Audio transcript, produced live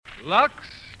Lux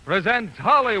presents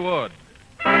Hollywood.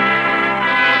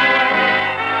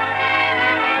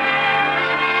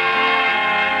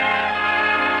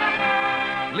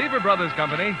 Lever Brothers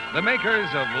Company, the makers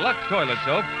of Lux Toilet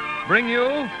Soap, bring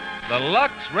you the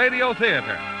Lux Radio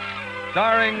Theater,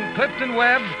 starring Clifton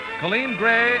Webb, Colleen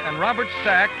Gray, and Robert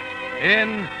Stack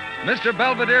in Mr.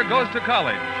 Belvedere Goes to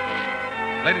College.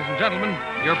 Ladies and gentlemen,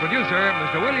 your producer,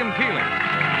 Mr. William Keeling.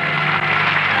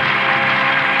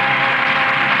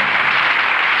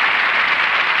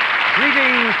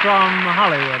 Greetings from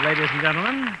Hollywood, ladies and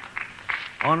gentlemen.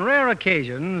 On rare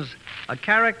occasions, a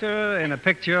character in a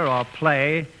picture or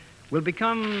play will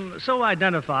become so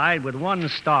identified with one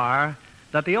star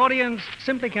that the audience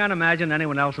simply can't imagine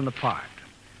anyone else in the part.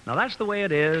 Now, that's the way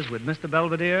it is with Mr.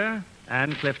 Belvedere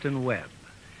and Clifton Webb.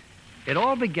 It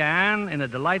all began in a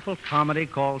delightful comedy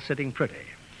called Sitting Pretty.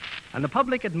 And the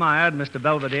public admired Mr.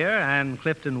 Belvedere and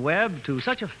Clifton Webb to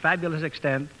such a fabulous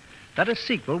extent that a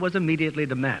sequel was immediately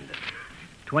demanded.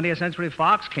 20th Century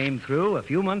Fox came through a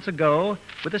few months ago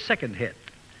with a second hit,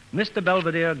 Mr.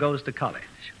 Belvedere Goes to College.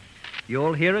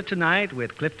 You'll hear it tonight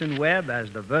with Clifton Webb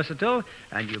as the versatile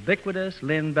and ubiquitous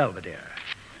Lynn Belvedere,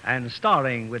 and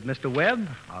starring with Mr. Webb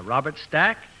are Robert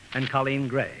Stack and Colleen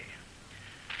Gray.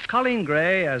 Colleen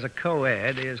Gray, as a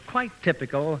co-ed, is quite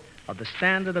typical of the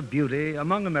standard of beauty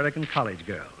among American college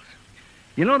girls.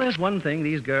 You know, there's one thing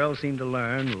these girls seem to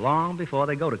learn long before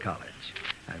they go to college,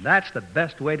 and that's the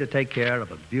best way to take care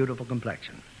of a beautiful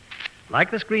complexion.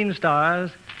 Like the screen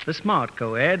stars, the smart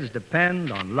co-eds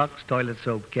depend on Lux Toilet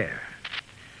Soap Care.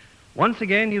 Once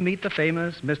again, you meet the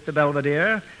famous Mr.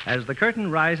 Belvedere as the curtain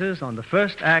rises on the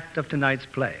first act of tonight's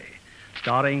play,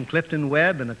 starring Clifton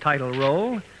Webb in the title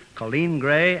role, Colleen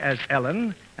Gray as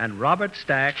Ellen, and Robert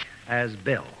Stack as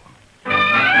Bill.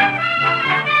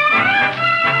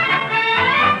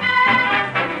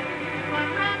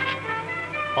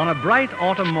 On a bright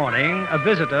autumn morning, a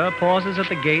visitor pauses at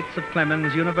the gates of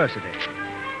Clemens University.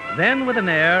 Then, with an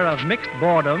air of mixed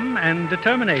boredom and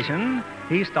determination,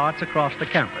 he starts across the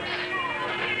campus.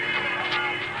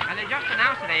 And they just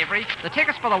announced it, Avery. The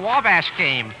tickets for the Wabash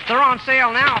game. They're on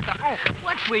sale now at the...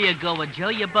 Watch where you're going, Joe.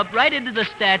 You bump right into the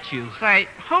statue. Say,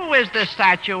 who is this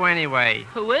statue anyway?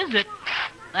 Who is it?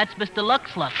 That's Mr.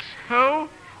 Lux Lux. Who?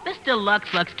 Mr.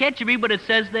 Lux Lux. Can't you read what it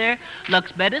says there?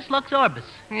 Lux Metis, Lux Orbis.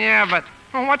 Yeah, but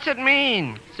what's it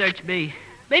mean? Search me.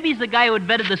 Maybe he's the guy who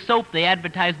invented the soap they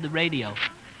advertised on the radio.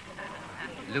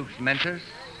 Lux Mentis,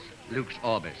 Lux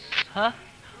Orbis. Huh?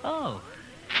 Oh.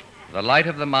 The light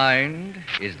of the mind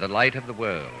is the light of the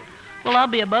world. Well, I'll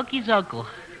be a monkey's uncle.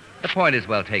 The point is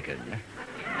well taken.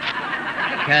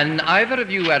 Can either of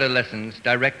you adolescents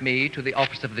direct me to the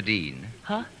office of the dean?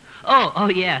 Huh? Oh,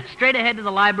 yeah. Straight ahead to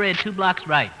the library and 2 blocks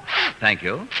right. Thank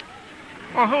you.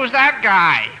 Well, who's that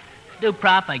guy? New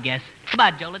prop, I guess. Come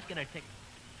on, Joe. Let's get our ticket.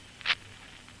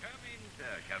 Come in, sir.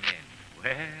 Come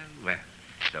in. Well.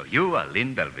 So you are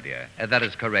Lynn Belvedere. That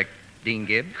is correct, Dean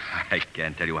Gibbs. I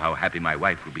can't tell you how happy my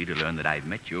wife will be to learn that I've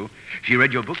met you. She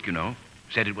read your book, you know.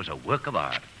 Said it was a work of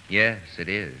art. Yes, it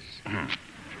is.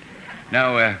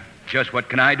 Now, just what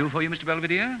can I do for you, Mr.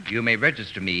 Belvedere? You may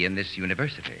register me in this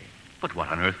university. But what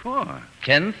on earth for?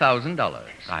 $10,000.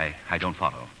 I don't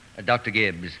follow. Dr.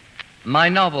 Gibbs, my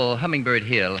novel, Hummingbird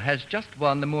Hill, has just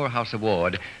won the Morehouse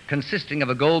Award, consisting of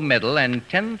a gold medal and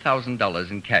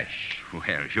 $10,000 in cash. Well,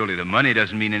 surely the money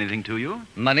doesn't mean anything to you.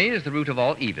 Money is the root of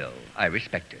all evil. I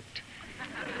respect it.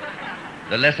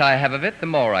 The less I have of it, the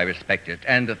more I respect it.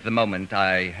 And at the moment,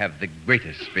 I have the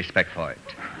greatest respect for it.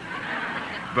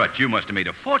 But you must have made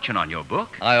a fortune on your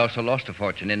book. I also lost a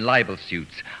fortune in libel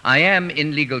suits. I am,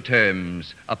 in legal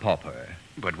terms, a pauper.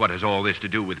 But what has all this to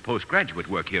do with postgraduate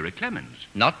work here at Clemens?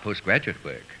 Not postgraduate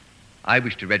work. I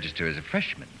wish to register as a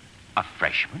freshman. A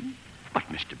freshman? But,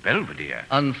 Mr. Belvedere...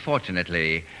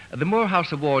 Unfortunately, the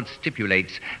Morehouse Award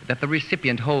stipulates that the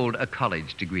recipient hold a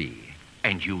college degree.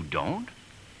 And you don't?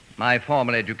 My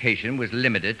formal education was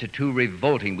limited to 2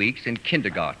 revolting weeks in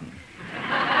kindergarten.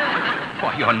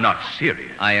 Why, you're not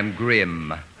serious. I am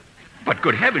grim. But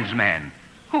good heavens, man,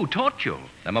 who taught you?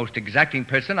 The most exacting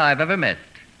person I've ever met.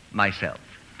 Myself.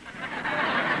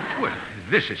 Well,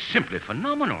 this is simply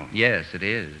phenomenal. Yes, it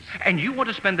is. And you want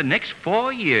to spend the next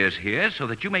 4 years here so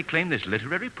that you may claim this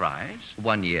literary prize?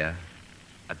 1 year.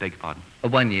 I beg your pardon?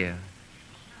 1 year.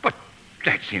 But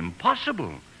that's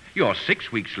impossible. You're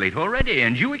 6 weeks late already,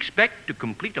 and you expect to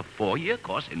complete a 4-year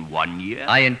course in 1 year?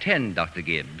 I intend, Dr.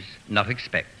 Gibbs, not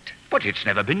expect. But it's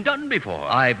never been done before.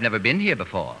 I've never been here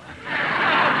before.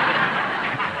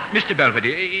 Mr.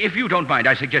 Belvedere, if you don't mind,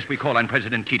 I suggest we call on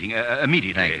President Keating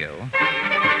immediately. Thank you.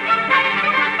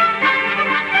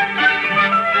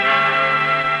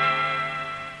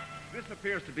 This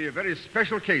appears to be a very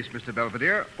special case, Mr.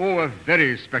 Belvedere. Oh, a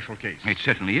very special case. It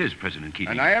certainly is, President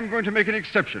Keating. And I am going to make an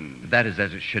exception. That is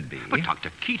as it should be. But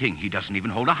Dr. Keating, he doesn't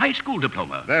even hold a high school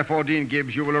diploma. Therefore, Dean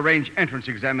Gibbs, you will arrange entrance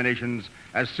examinations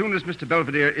as soon as Mr.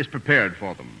 Belvedere is prepared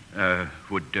for them.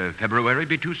 Would February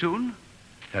be too soon?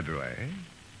 February?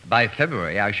 By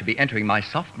February, I should be entering my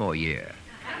sophomore year.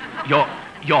 Your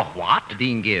what?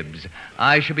 Dean Gibbs,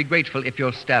 I shall be grateful if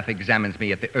your staff examines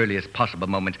me at the earliest possible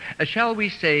moment. Shall we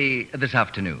say this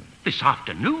afternoon? This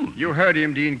afternoon? You heard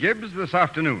him, Dean Gibbs, this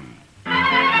afternoon.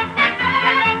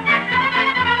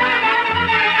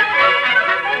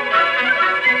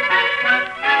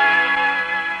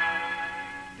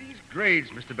 These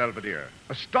grades, Mr. Belvedere,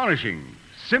 astonishing.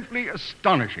 Simply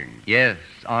astonishing. Yes,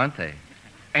 aren't they?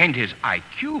 And his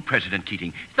IQ, President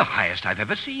Keating, the highest I've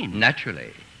ever seen.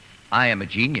 Naturally. I am a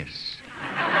genius.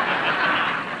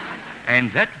 And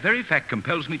that very fact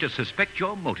compels me to suspect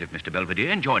your motive, Mr.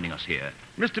 Belvedere, in joining us here.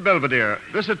 Mr. Belvedere,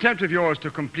 this attempt of yours to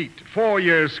complete 4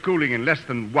 years' schooling in less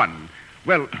than one,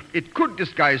 well, it could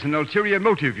disguise an ulterior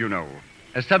motive, you know.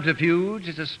 A subterfuge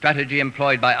is a strategy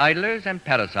employed by idlers and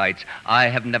parasites. I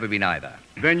have never been either.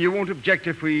 Then you won't object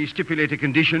if we stipulate a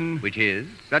condition? Which is?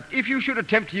 That if you should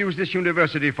attempt to use this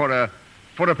university for a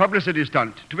publicity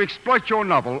stunt, to exploit your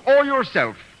novel or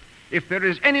yourself, if there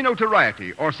is any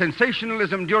notoriety or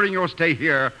sensationalism during your stay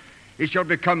here, it shall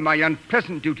become my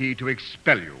unpleasant duty to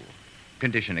expel you.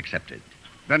 Condition accepted.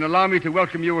 Then allow me to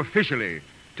welcome you officially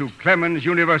to Clemens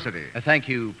University. Thank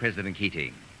you, President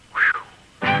Keating.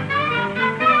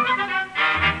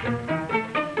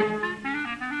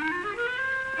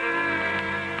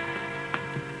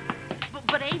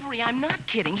 But Avery, I'm not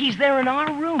kidding. He's there in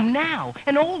our room now.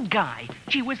 An old guy.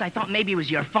 Gee whiz, I thought maybe it was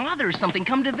your father or something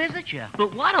come to visit you.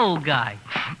 But what old guy?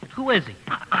 Who is he?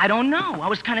 I don't know. I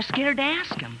was kind of scared to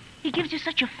ask him. He gives you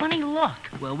such a funny look.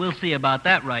 Well, we'll see about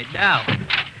that right now.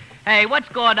 Hey, what's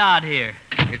going on here?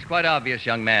 It's quite obvious,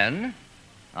 young man.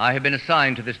 I have been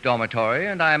assigned to this dormitory,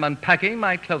 and I am unpacking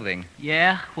my clothing.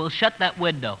 Yeah? Well, shut that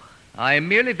window. I am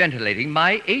merely ventilating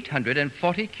my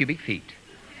 840 cubic feet.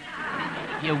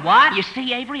 You what? You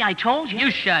see, Avery, I told you.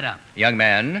 You shut up. Young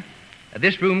man,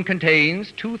 this room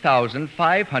contains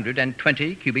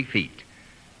 2,520 cubic feet.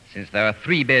 Since there are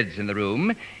 3 beds in the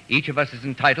room, each of us is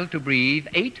entitled to breathe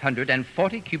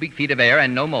 840 cubic feet of air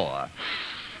and no more.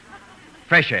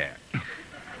 Fresh air.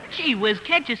 Gee whiz,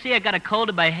 can't you see I got a cold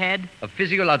in my head? A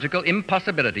physiological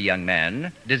impossibility, young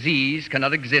man. Disease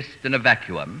cannot exist in a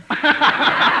vacuum.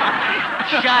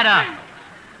 Shut up.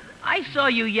 I saw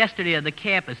you yesterday on the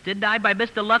campus, didn't I, by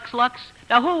Mr. Lux?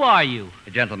 Now, who are you?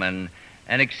 Gentlemen,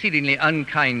 an exceedingly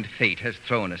unkind fate has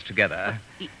thrown us together.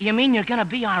 You mean you're going to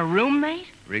be our roommate?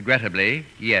 Regrettably,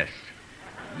 yes.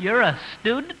 You're a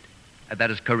student? That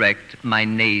is correct, my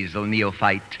nasal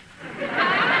neophyte.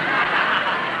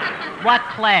 What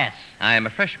class? I am a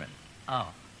freshman. Oh.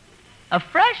 A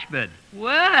freshman?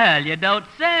 Well, you don't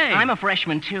say. I'm a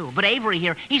freshman, too. But Avery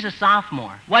here, he's a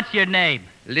sophomore. What's your name?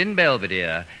 Lynn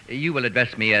Belvedere. You will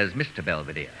address me as Mr.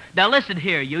 Belvedere. Now, listen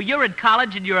here, you're in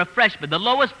college and you're a freshman, the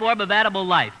lowest form of animal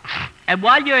life. And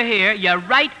while you're here, you're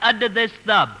right under this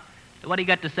thumb. What do you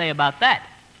got to say about that?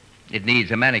 It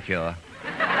needs a manicure.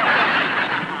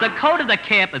 The code of the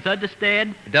campus,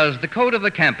 understand? Does the code of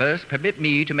the campus permit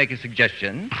me to make a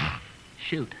suggestion?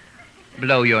 Shoot.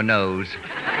 Blow your nose.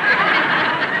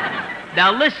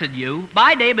 Now, listen, you.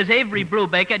 My name is Avery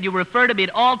Brubaker, and you refer to me at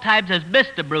all times as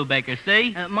Mr. Brubaker,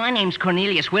 see? My name's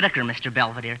Cornelius Whitaker, Mr.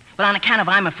 Belvedere. But on account of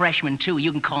I'm a freshman, too,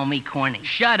 you can call me Corny.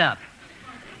 Shut up.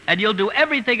 And you'll do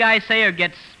everything I say or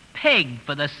get pegged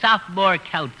for the sophomore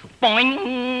council.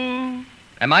 Boing!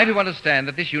 Am I to understand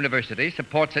that this university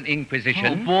supports an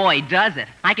inquisition? Oh, boy, does it.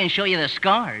 I can show you the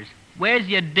scars. Where's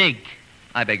your dink?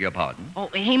 I beg your pardon. Oh,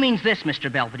 he means this,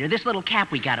 Mr. Belvedere. This little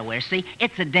cap we gotta wear, see?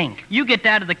 It's a dink. You get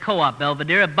down to the co-op,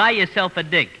 Belvedere, and buy yourself a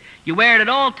dink. You wear it at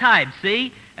all times,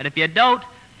 see? And if you don't,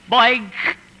 boing!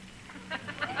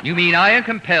 You mean I am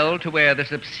compelled to wear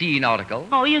this obscene article?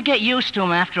 Oh, you get used to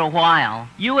him after a while.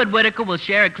 You and Whitaker will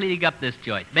share in cleaning up this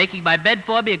joint, making my bed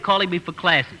for me and calling me for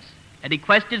classes. Any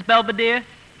questions, Belvedere?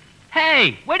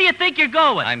 Hey, where do you think you're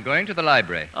going? I'm going to the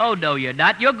library. Oh, no, you're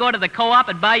not. You're going to the co-op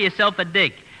and buy yourself a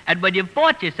dink. And when you've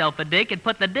bought yourself a dink and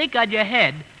put the dink on your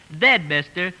head, then,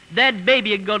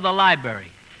 maybe you can go to the library.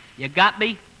 You got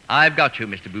me? I've got you,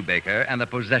 Mr. Brubaker, and the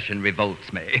possession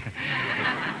revolts me.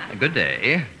 Good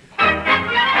day.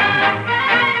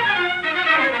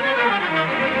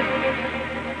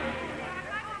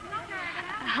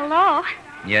 Hello?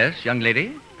 Yes, young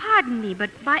lady? Pardon me,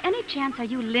 but by any chance are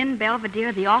you Lynn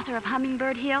Belvedere, the author of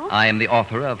Hummingbird Hill? I am the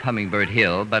author of Hummingbird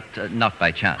Hill, but not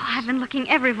by chance. Oh, I've been looking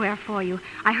everywhere for you.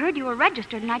 I heard you were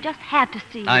registered, and I just had to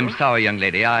see you. I'm sorry, young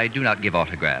lady. I do not give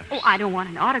autographs. Oh, I don't want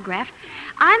an autograph.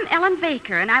 I'm Ellen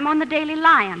Baker, and I'm on the Daily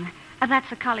Lion. That's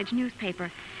the college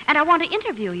newspaper. And I want to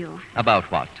interview you.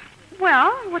 About what?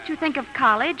 Well, what you think of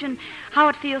college and how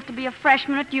it feels to be a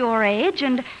freshman at your age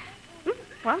and,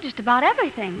 well, just about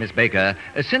everything. Miss Baker,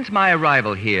 since my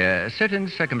arrival here, certain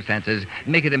circumstances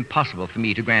make it impossible for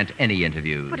me to grant any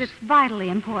interviews. But it's vitally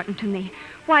important to me.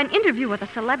 Why, an interview with a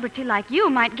celebrity like you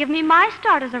might give me my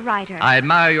start as a writer. I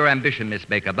admire your ambition, Miss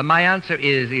Baker, but my answer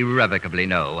is irrevocably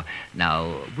no.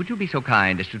 Now, would you be so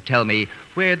kind as to tell me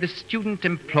where the Student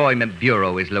Employment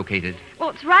Bureau is located? Well,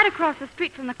 it's right across the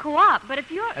street from the co-op, but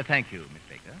if you're... Thank you, Miss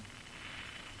Baker.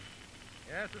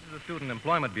 Yes, this is the Student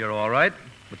Employment Bureau, all right.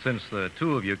 But since the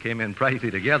two of you came in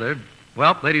pricey together,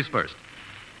 well, ladies first.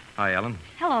 Hi, Ellen.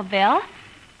 Hello, Bill.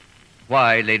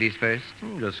 Why, ladies first?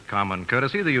 Just common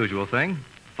courtesy, the usual thing.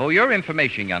 For your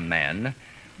information, young man,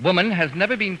 woman has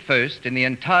never been first in the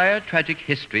entire tragic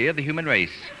history of the human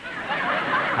race.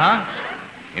 Huh?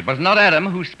 It was not Adam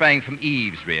who sprang from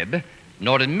Eve's rib,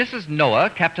 nor did Mrs. Noah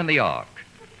captain the ark.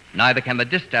 Neither can the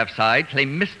distaff side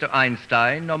claim Mr.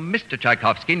 Einstein, nor Mr.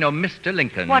 Tchaikovsky, nor Mr.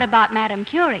 Lincoln. What about Madame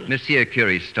Curie? Monsieur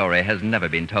Curie's story has never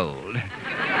been told.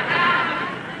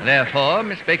 Therefore,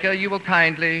 Miss Baker, you will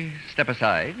kindly step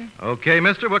aside. Okay,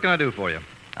 mister, what can I do for you?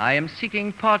 I am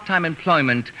seeking part-time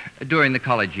employment during the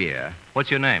college year. What's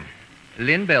your name?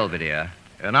 Lynn Belvedere.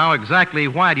 Now, exactly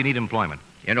why do you need employment?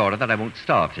 In order that I won't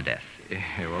starve to death.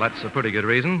 Well, that's a pretty good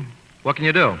reason. What can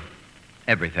you do?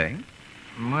 Everything.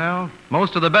 Well,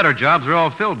 most of the better jobs are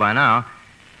all filled by now.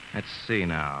 Let's see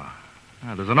now.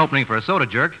 There's an opening for a soda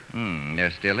jerk.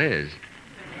 There still is.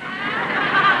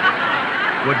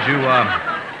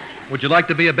 Would you like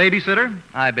to be a babysitter?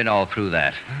 I've been all through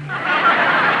that.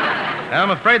 I'm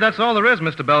afraid that's all there is,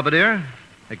 Mr. Belvedere.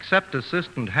 Except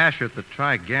assistant hasher at the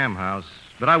Tri-Gam House.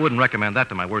 But I wouldn't recommend that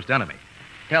to my worst enemy.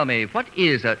 Tell me, what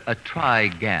is a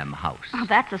Tri-Gam House? Oh,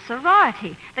 that's a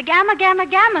sorority. The Gamma Gamma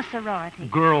Gamma sorority.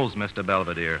 Girls, Mr.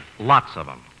 Belvedere. Lots of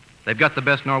them. They've got the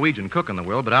best Norwegian cook in the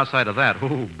world, but outside of that,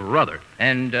 oh, brother.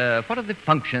 And what are the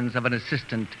functions of an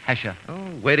assistant hasher?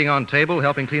 Oh, waiting on table,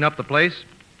 helping clean up the place.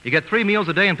 You get 3 meals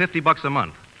a day and $50 a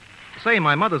month. Say,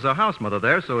 my mother's a house mother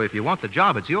there, so if you want the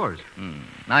job, it's yours.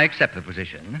 I accept the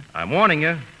position. I'm warning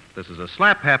you. This is the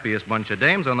slap-happiest bunch of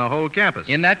dames on the whole campus.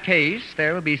 In that case,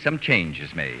 there will be some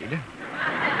changes made.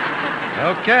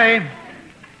 Okay.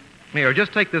 Here,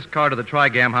 just take this car to the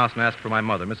Tri-Gam House and ask for my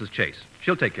mother, Mrs. Chase.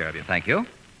 She'll take care of you. Thank you.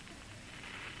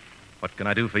 What can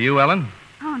I do for you, Ellen?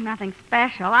 Oh, nothing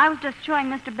special. I was just showing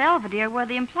Mr. Belvedere where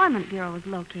the Employment Bureau was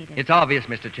located. It's obvious,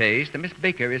 Mr. Chase, that Miss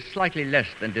Baker is slightly less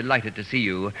than delighted to see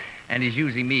you and is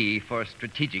using me for a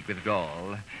strategic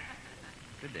withdrawal.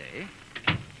 Good day.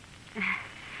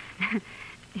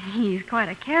 He's quite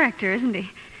a character, isn't he?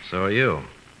 So are you.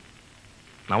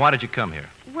 Now, why did you come here?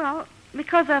 Well,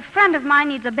 because a friend of mine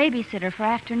needs a babysitter for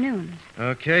afternoons.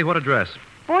 Okay, what address?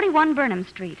 41 Burnham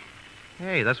Street.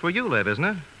 Hey, that's where you live, isn't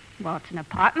it? Well, it's an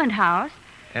apartment house.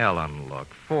 Ellen, look,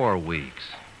 4 weeks.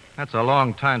 That's a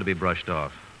long time to be brushed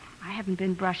off. I haven't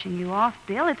been brushing you off,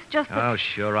 Bill. It's just that... Oh,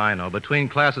 sure, I know. Between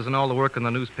classes and all the work in the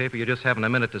newspaper, you just haven't a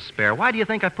minute to spare. Why do you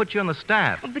think I put you on the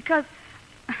staff? Well, because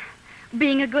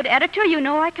being a good editor, you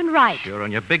know I can write. Sure,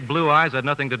 and your big blue eyes had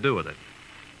nothing to do with it.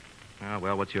 Oh,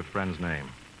 well, what's your friend's name?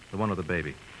 The one with the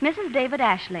baby. Mrs. David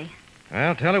Ashley.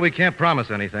 Well, tell her we can't promise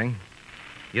anything.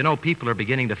 You know, people are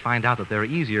beginning to find out that there are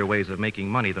easier ways of making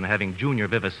money than having Junior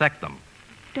vivisect them.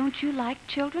 Don't you like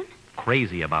children?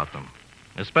 Crazy about them.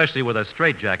 Especially with their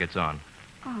straitjackets on.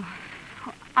 Oh,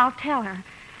 I'll tell her.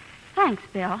 Thanks,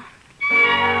 Bill.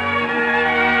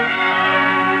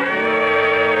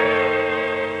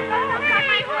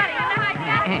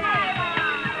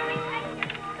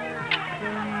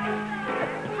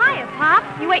 Hiya, Pop.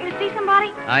 You waiting to see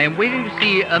somebody? I am waiting to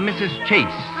see Mrs. Chase.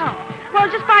 Oh. Well,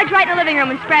 just barge right in the living room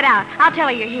and spread out. I'll tell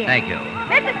her you're here. Thank you.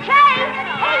 Mrs. Chase!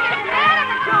 Hey, there's a man at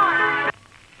the door!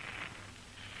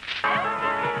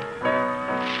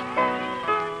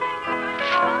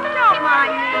 Don't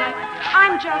mind me.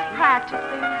 I'm just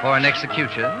practicing. For an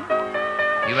execution,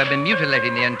 you have been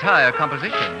mutilating the entire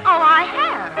composition. Oh, I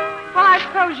have. Well, I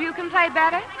suppose you can play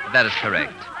better? That is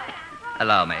correct.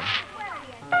 Allow me.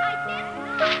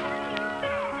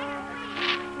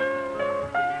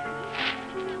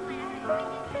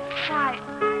 Why,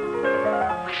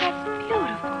 that's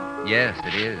beautiful. Yes,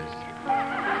 it is.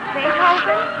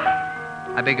 Beethoven?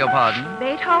 I beg your pardon?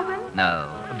 Beethoven? No,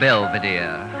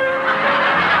 Belvedere.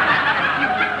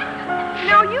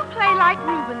 know, you play like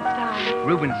Rubinstein.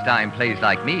 Rubinstein plays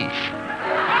like me.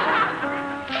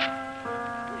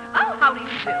 Oh, how do you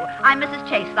do? I'm Mrs.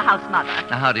 Chase, the house mother.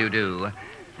 How do you do?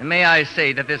 May I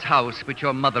say that this house which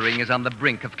you're mothering is on the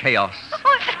brink of chaos?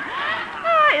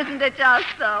 Isn't it just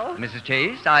so? Mrs.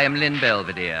 Chase, I am Lynn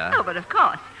Belvedere. Oh, but of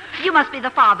course. You must be the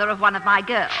father of one of my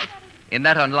girls. In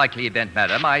that unlikely event,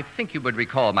 madam, I think you would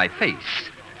recall my face.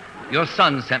 Your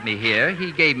son sent me here.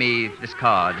 He gave me this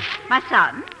card. My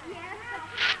son?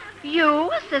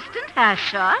 You, Assistant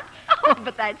Asher? Oh,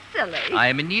 but that's silly. I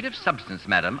am in need of substance,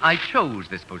 madam. I chose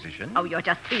this position. Oh, you're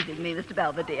just teasing me, Mr.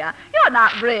 Belvedere. You're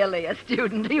not really a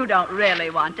student. You don't really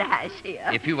want to hash here.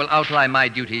 If you will outline my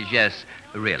duties, yes,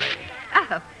 really.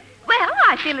 Oh. Well,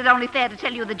 I feel it only fair to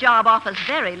tell you the job offers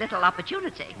very little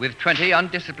opportunity. With 20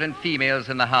 undisciplined females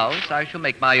in the house, I shall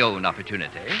make my own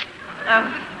opportunity.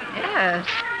 Oh, yes.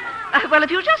 Well,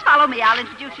 if you just follow me, I'll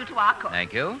introduce you to our cook.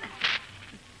 Thank you.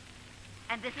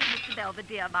 And this is Mr.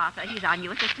 Belvedere, Martha. He's our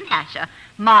new assistant Asher.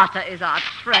 Martha is our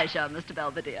treasure, Mr.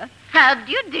 Belvedere. How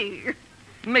do you do?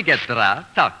 Megetra,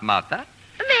 tak, Martha.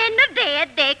 Men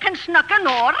det kan snacka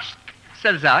norsk.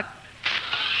 Selvsagt.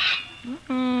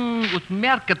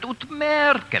 Utmerket.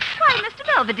 Why, Mr.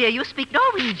 Belvedere, you speak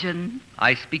Norwegian.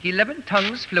 I speak 11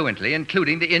 tongues fluently,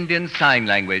 including the Indian Sign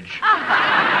Language.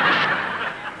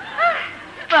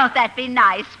 Won't that be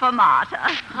nice for Martha?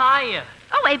 Hiya.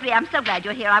 Oh, Avery, I'm so glad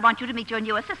you're here. I want you to meet your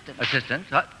new assistant. Assistant?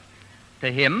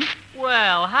 To him?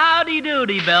 Well, howdy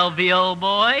doody, Bellevue, old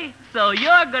boy. So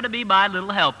you're going to be my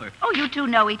little helper. Oh, you two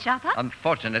know each other?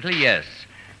 Unfortunately, yes.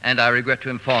 And I regret to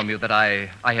inform you that I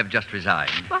have just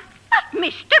resigned. What?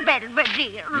 Mr.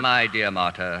 Belvedere. My dear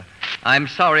Martha, I'm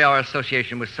sorry our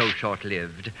association was so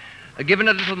short-lived. Given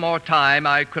a little more time,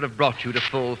 I could have brought you to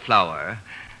full flower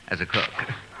as a cook.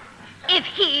 If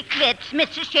he quits,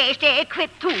 Mrs. Chase, they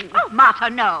quit too. Oh, Martha,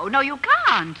 no. No, you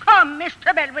can't. Come,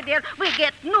 Mr. Belvedere, we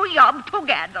get new job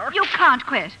together. You can't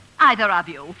quit, either of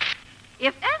you.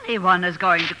 If anyone is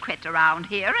going to quit around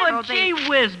here, it'll But gee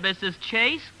whiz, Mrs.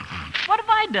 Chase. What have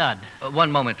I done?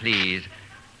 One moment, please.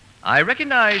 I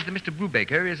recognize that Mr.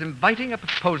 Brubaker is inviting a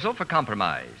proposal for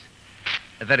compromise.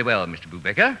 Very well, Mr.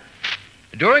 Brubaker.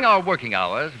 During our working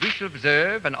hours, we shall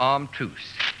observe an armed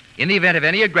truce. In the event of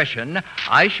any aggression,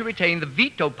 I shall retain the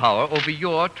veto power over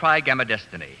your trigamma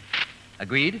destiny.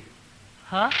 Agreed?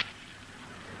 Huh?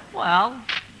 Well,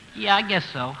 yeah, I guess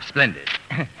so. Splendid.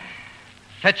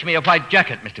 Fetch me a white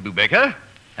jacket, Mr. Brubaker,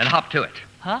 and hop to it.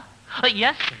 Huh?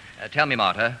 Yes, sir. Tell me,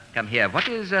 Martha, come here. What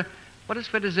is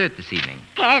for dessert this evening?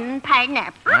 Can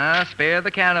pineapple. Spare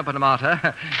the can opener,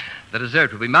 Martha. The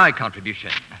dessert will be my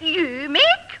contribution. You make?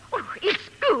 Oh,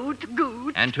 it's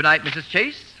good. And tonight, Mrs.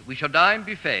 Chase, we shall dine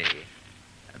buffet.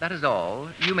 That is all.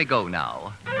 You may go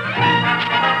now.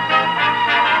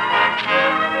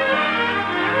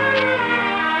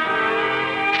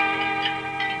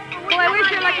 Oh, I wish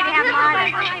you were lucky to have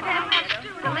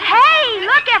Martha. Hey,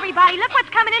 look, everybody. Look what's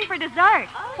coming in for dessert.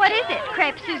 What is it?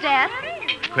 Crepe Suzette?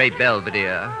 Crepe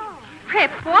Belvedere.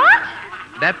 Crepe what?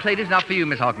 That plate is not for you,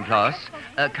 Miss Auchincloss.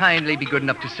 Kindly be good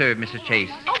enough to serve Mrs.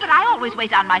 Chase. Oh, but I always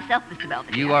wait on myself, Mr.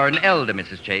 Belvedere. You are an elder,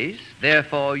 Mrs. Chase.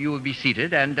 Therefore, you will be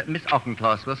seated, and Miss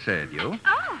Auchincloss will serve you.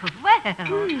 Oh, well.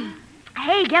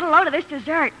 Hey, get a load of this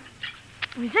dessert.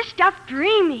 Is this stuff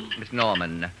dreamy? Miss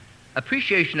Norman,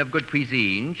 appreciation of good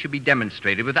cuisine should be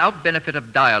demonstrated without benefit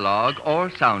of dialogue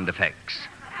or sound effects.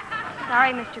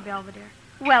 Sorry, Mr. Belvedere.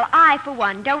 Well, I, for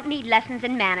one, don't need lessons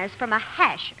in manners from a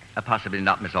hasher. Possibly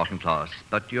not, Miss Auchincloss,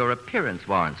 but your appearance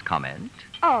warrants comment.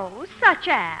 Oh, such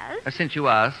as? Since you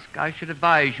ask, I should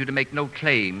advise you to make no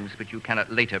claims which you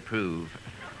cannot later prove.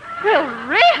 Well,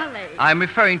 really? I'm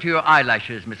referring to your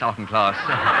eyelashes, Miss Auchincloss.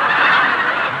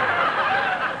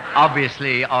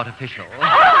 Obviously artificial.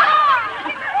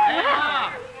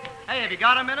 Hey, have you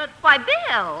got a minute? Why,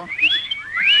 Bill.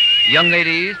 Young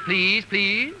ladies,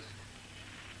 please.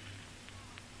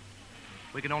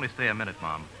 We can only stay a minute,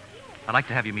 Mom. I'd like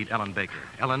to have you meet Ellen Baker.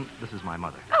 Ellen, this is my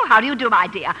mother. Oh, how do you do, my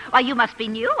dear? Why, you must be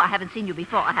new. I haven't seen you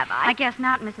before, have I? I guess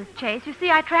not, Mrs. Chase. You see,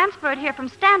 I transferred here from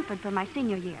Stanford for my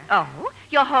senior year. Oh,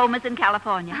 your home is in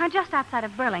California? Just outside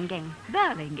of Burlingame.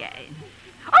 Burlingame.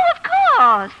 Oh, of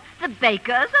course. The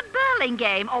Bakers of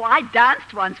Burlingame. Oh, I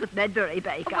danced once with Medbury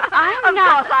Baker. But I'm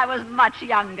not- Of course, I was much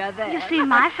younger then. You see,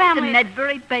 my family- The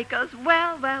Medbury Bakers.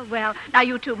 Well. Now,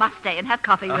 you two must stay and have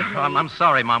coffee with me. I'm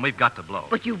sorry, Mom. We've got to blow.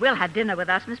 But you will have dinner with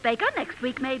us, Miss Baker, next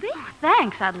week, maybe?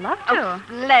 Thanks, I'd love to. Oh,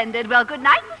 splendid. Well, good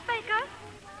night, Miss Baker.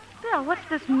 Bill, what's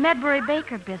this Medbury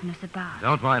Baker business about?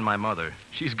 Don't mind my mother.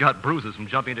 She's got bruises from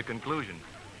jumping to conclusions.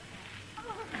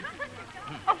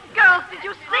 Oh, girls, did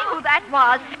you see who that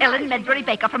was. Ellen Medbury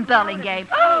Baker from Burlingame.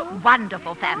 Oh,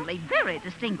 wonderful family. Very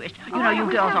distinguished. You know,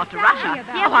 you girls ought to rush her.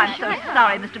 Oh, I'm so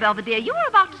sorry, Mr. Belvedere. You were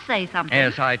about to say something.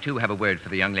 Yes, I, too, have a word for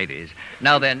the young ladies.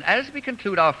 Now then, as we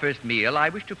conclude our first meal, I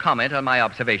wish to comment on my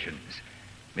observations.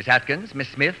 Miss Atkins, Miss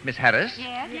Smith, Miss Harris.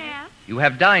 Yes. You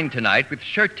have dined tonight with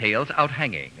shirt tails out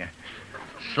hanging.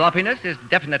 Sloppiness is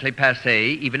definitely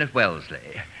passé, even at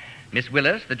Wellesley. Miss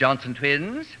Willis, the Johnson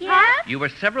twins. Yes? You were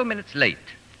several minutes late.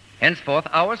 Henceforth,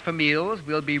 hours for meals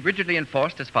will be rigidly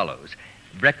enforced as follows.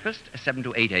 Breakfast, 7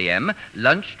 to 8 a.m.,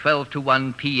 lunch, 12 to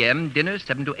 1 p.m., dinner,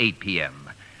 7 to 8 p.m.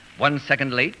 1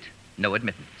 second late, no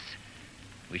admittance.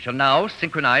 We shall now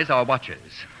synchronize our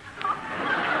watches.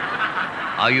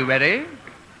 Are you ready?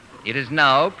 It is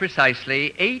now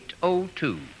precisely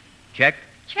 8:02. Check?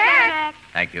 Check.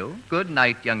 Thank you. Good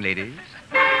night, young ladies.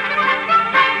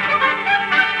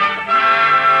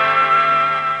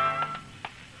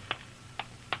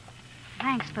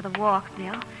 Thanks for the walk,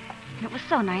 Bill. It was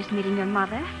so nice meeting your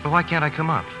mother. Well, why can't I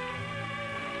come up?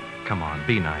 Come on,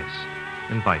 be nice.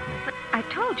 Invite me. But I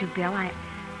told you, Bill, I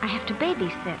have to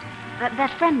babysit.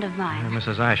 That friend of mine.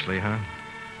 Mrs. Ashley, huh?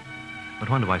 But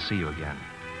when do I see you again?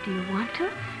 Do you want to?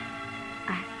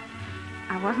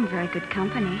 I wasn't very good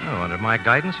company. Oh, under my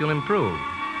guidance, you'll improve.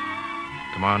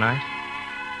 Tomorrow night?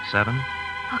 7?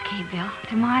 Okay, Bill.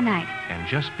 Tomorrow night. And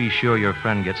just be sure your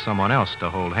friend gets someone else to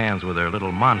hold hands with her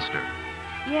little monster.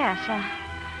 Yes,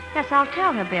 I'll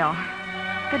tell her, Bill.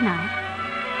 Good night.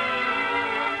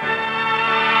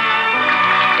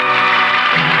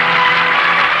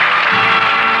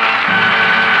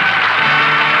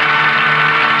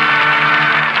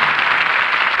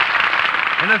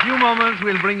 In a few moments,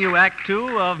 we'll bring you Act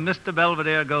Two of Mr.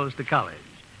 Belvedere Goes to College.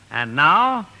 And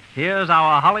now, here's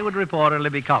our Hollywood reporter,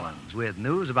 Libby Collins, with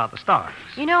news about the stars.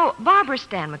 You know, Barbara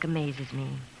Stanwyck amazes me.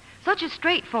 Such a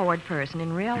straightforward person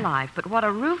in real life, but what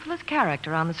a ruthless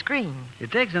character on the screen.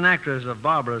 It takes an actress of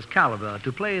Barbara's caliber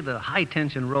to play the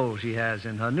high-tension role she has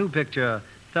in her new picture,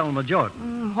 Thelma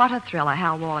Jordan. What a thriller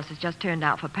Hal Wallace has just turned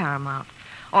out for Paramount.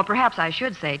 Or perhaps I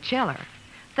should say chiller.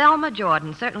 Thelma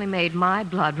Jordan certainly made my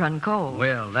blood run cold.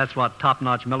 Well, that's what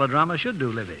top-notch melodrama should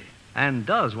do, Libby. And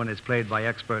does when it's played by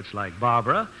experts like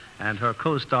Barbara and her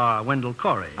co-star, Wendell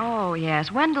Corey. Oh,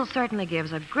 yes. Wendell certainly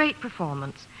gives a great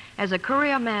performance as a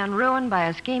career man ruined by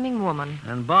a scheming woman.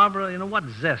 And Barbara, you know, what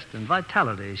zest and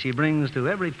vitality she brings to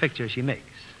every picture she makes.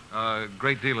 A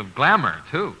great deal of glamour,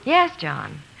 too. Yes,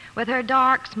 John. With her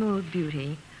dark, smooth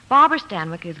beauty, Barbara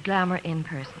Stanwyck is glamour in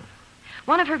person.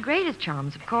 One of her greatest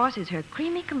charms, of course, is her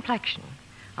creamy complexion.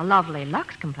 A lovely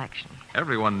Lux complexion.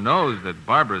 Everyone knows that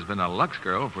Barbara's been a Lux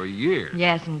girl for years.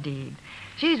 Yes, indeed.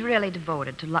 She's really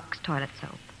devoted to Lux toilet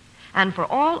soap. And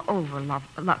for all over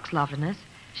Lux loveliness,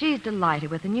 she's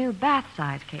delighted with the new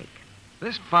bath-size cake.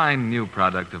 This fine new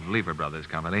product of Lever Brothers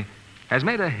Company has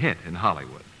made a hit in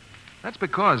Hollywood. That's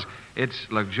because it's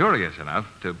luxurious enough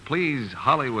to please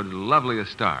Hollywood's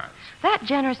loveliest stars. That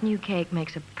generous new cake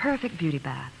makes a perfect beauty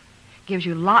bath. Gives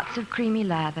you lots of creamy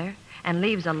lather and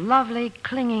leaves a lovely,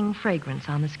 clinging fragrance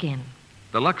on the skin.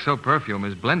 The Lux soap perfume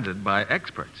is blended by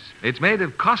experts. It's made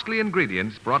of costly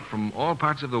ingredients brought from all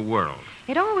parts of the world.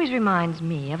 It always reminds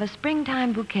me of a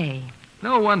springtime bouquet.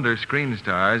 No wonder screen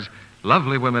stars,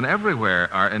 lovely women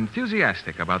everywhere, are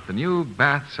enthusiastic about the new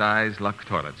bath-size Lux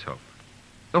toilet soap.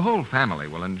 The whole family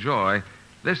will enjoy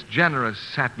this generous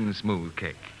satin smooth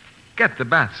cake. Get the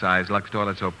bath-size Lux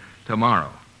toilet soap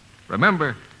tomorrow.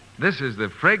 Remember, this is the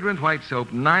fragrant white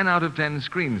soap 9 out of 10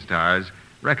 screen stars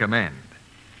recommend.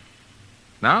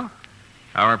 Now,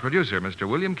 our producer, Mr.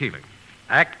 William Keeling.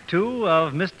 Act Two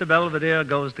of Mr. Belvedere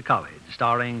Goes to College,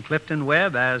 starring Clifton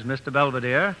Webb as Mr.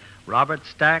 Belvedere, Robert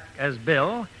Stack as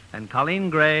Bill, and Colleen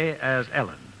Gray as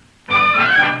Ellen.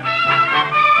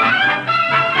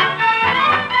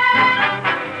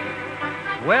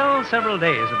 Well, several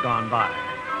days have gone by,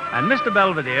 and Mr.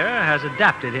 Belvedere has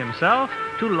adapted himself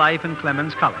to life in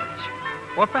Clemens College.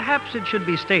 Or perhaps it should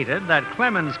be stated that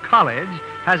Clemens College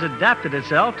has adapted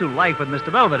itself to life with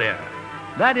Mr. Belvedere.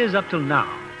 That is up till now,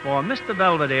 for Mr.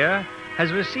 Belvedere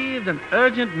has received an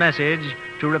urgent message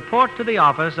to report to the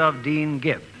office of Dean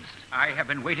Gibbs. I have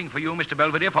been waiting for you, Mr.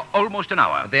 Belvedere, for almost an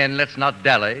hour. Then let's not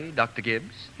dally, Dr.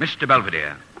 Gibbs. Mr.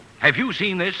 Belvedere, have you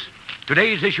seen this?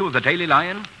 Today's issue of the Daily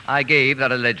Lion? I gave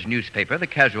that alleged newspaper the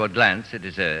casual glance it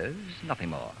deserves, nothing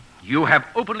more. You have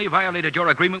openly violated your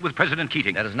agreement with President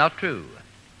Keating. That is not true.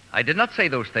 I did not say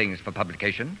those things for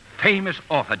publication. Famous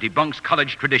author debunks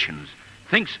college traditions.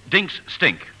 Thinks dinks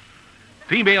stink.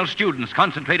 Female students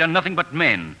concentrate on nothing but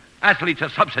men. Athletes are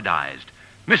subsidized.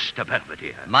 Mr.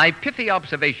 Belvedere. My pithy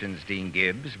observations, Dean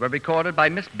Gibbs, were recorded by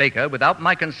Miss Baker without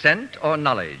my consent or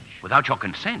knowledge. Without your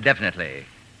consent? Definitely.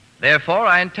 Therefore,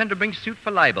 I intend to bring suit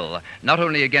for libel, not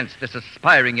only against this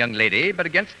aspiring young lady, but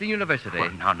against the university.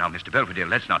 Well, now, Mr. Belvedere,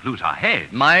 let's not lose our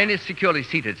heads. Mine is securely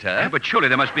seated, sir. But surely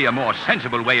there must be a more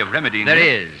sensible way of remedying There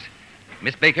this. is.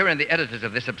 Miss Baker and the editors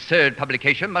of this absurd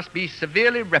publication must be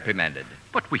severely reprimanded.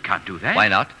 But we can't do that. Why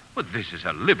not? Well, this is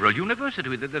a liberal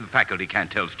university. The faculty can't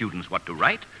tell students what to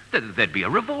write. There'd be a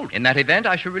revolt. In that event,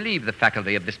 I shall relieve the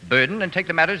faculty of this burden and take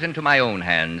the matters into my own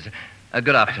hands.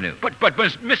 Good afternoon. But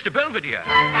Mr. Belvedere.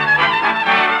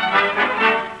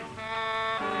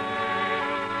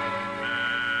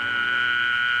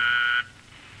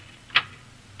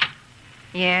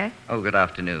 Yes? Oh, good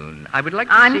afternoon. I would like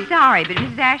to I'm see... sorry, but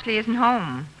Mrs. Ashley isn't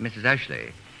home. Mrs.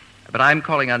 Ashley. But I'm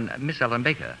calling on Miss Ellen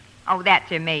Baker. Oh, that's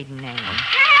her maiden name.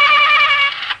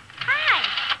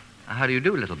 Hi. How do you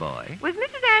do, little boy? Was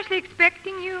Mrs. Ashley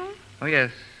expecting you? Oh,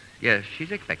 yes. Yes,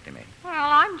 she's expecting me. Well,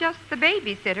 I'm just the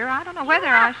babysitter. I don't know whether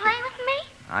You I want to play with me?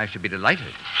 I should be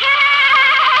delighted.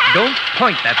 Don't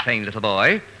point that thing, little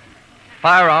boy.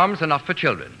 Firearms are not for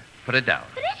children. Put it down.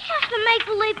 But it's just a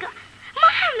make-believe...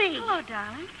 Mommy! Hello,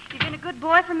 darling. You been a good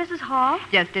boy for Mrs. Hall?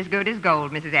 Just as good as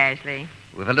gold, Mrs. Ashley.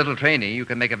 With a little training, you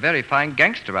can make a very fine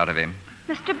gangster out of him.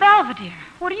 Mr. Belvedere,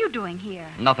 what are you doing here?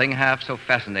 Nothing half so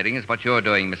fascinating as what you're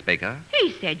doing, Miss Baker.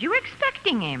 He said you were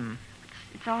expecting him.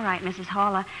 It's all right, Mrs.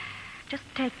 Hall. Just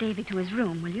take Davy to his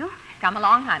room, will you? Come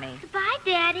along, honey. Goodbye,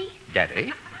 Daddy.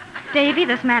 Daddy? Davy,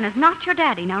 this man is not your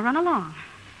daddy. Now run along.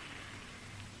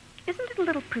 Isn't it a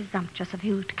little presumptuous of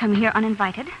you to come here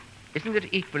uninvited? Isn't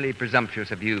it equally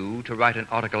presumptuous of you to write an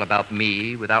article about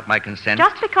me without my consent?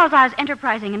 Just because I was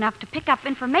enterprising enough to pick up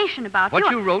information about What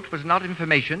you... you wrote was not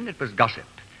information, it was gossip.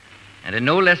 And in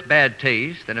no less bad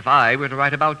taste than if I were to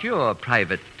write about your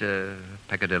private,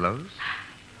 peccadillos.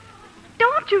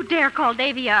 Don't you dare call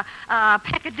Davy a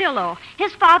peccadillo.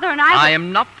 His father and I... I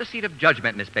am not the seat of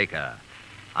judgment, Miss Baker.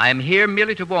 I am here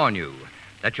merely to warn you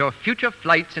that your future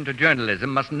flights into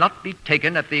journalism must not be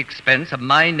taken at the expense of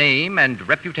my name and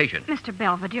reputation. Mr.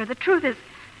 Belvedere, the truth is...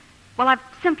 Well, I've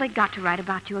simply got to write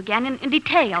about you again in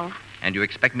detail. And you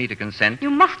expect me to consent?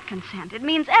 You must consent. It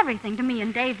means everything to me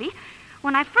and Davy.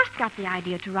 When I first got the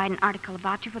idea to write an article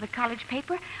about you for the college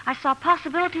paper, I saw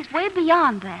possibilities way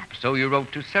beyond that. So you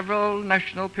wrote to several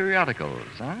national periodicals,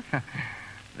 huh?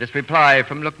 This reply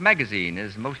from Look magazine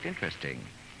is most interesting.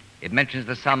 It mentions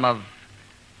the sum of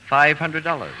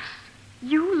 $500.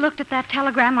 You looked at that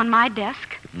telegram on my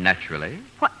desk? Naturally.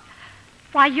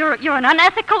 Why, you're an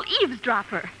unethical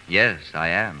eavesdropper. Yes, I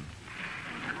am.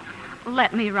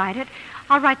 Let me write it.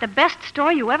 I'll write the best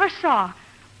story you ever saw.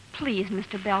 Please,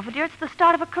 Mr. Belvedere, it's the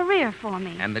start of a career for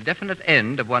me. And the definite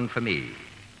end of one for me.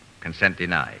 Consent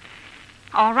denied.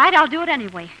 All right, I'll do it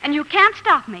anyway. And you can't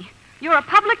stop me. You're a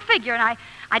public figure, and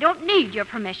I don't need your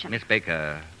permission. Miss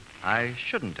Baker, I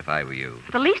shouldn't if I were you.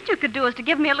 The least you could do is to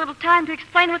give me a little time to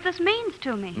explain what this means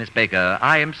to me. Miss Baker,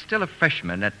 I am still a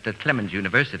freshman at Clemens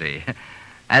University.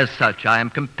 As such, I am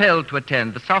compelled to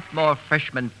attend the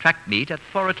sophomore-freshman track meet at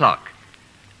 4 o'clock.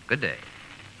 Good day.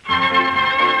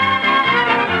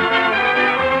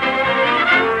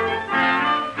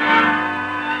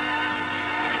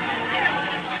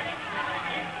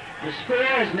 The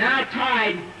score is now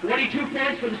tied. 42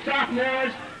 points for the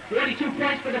sophomores, 42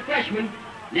 points for the freshmen.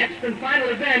 Next and final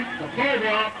event, the pole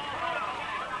vault.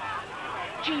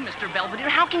 Gee, Mr. Belvedere,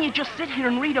 how can you just sit here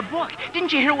and read a book?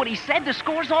 Didn't you hear what he said? The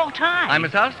score's all tied. I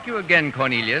must ask you again,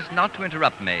 Cornelius, not to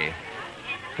interrupt me.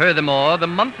 Furthermore, the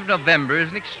month of November is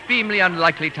an extremely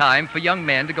unlikely time for young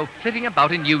men to go flitting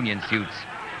about in union suits.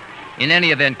 In any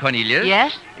event, Cornelius...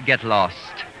 Yes? Get lost.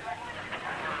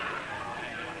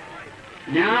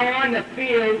 Now on the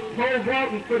field, pole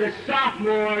vaulting for the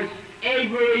sophomores,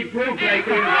 Avery Brubaker.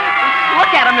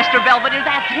 Look at him, Mr. Belvedere.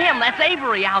 That's him. That's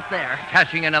Avery out there.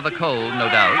 Catching another cold, no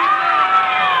doubt.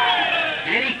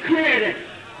 And he cleared it.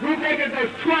 Brubaker goes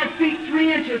 12 feet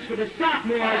 3 inches for the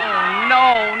sophomores.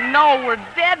 Oh, no, we're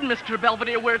dead, Mr.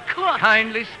 Belvedere. We're cooked.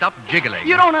 Kindly stop jiggling.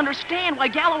 You don't understand why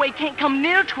Galloway can't come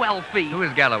near 12 feet. Who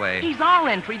is Galloway? He's our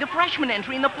entry, the freshman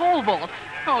entry in the pole vault.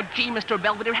 Oh, gee, Mr.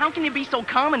 Belvedere, how can you be so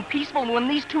calm and peaceful when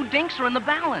these two dinks are in the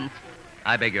balance?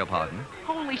 I beg your pardon?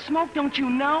 Holy smoke, don't you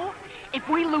know? If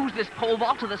we lose this pole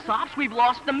vault to the Sops, we've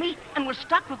lost the meet, and we're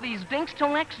stuck with these dinks till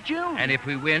next June. And if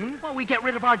we win? Well, we get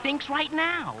rid of our dinks right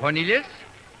now. Cornelius,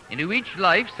 into each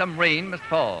life some rain must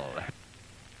fall.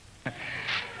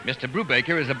 Mr.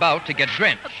 Brubaker is about to get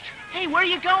drenched. Hey, where are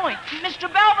you going? Mr.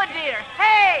 Belvedere,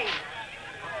 hey!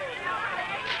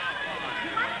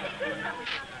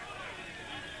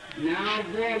 Now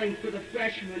bowling for the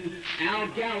freshman, Al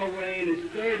Galloway in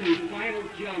his third and final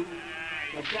jump.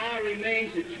 The bar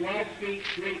remains at 12 feet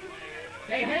 3.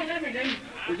 Hey, hold everything.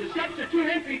 There's a substitute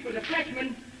entry for the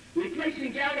freshman.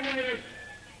 Replacing Galloway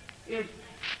is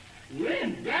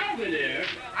Lynn Belvedere.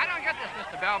 I don't get this,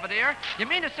 Mr. Belvedere. You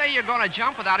mean to say you're going to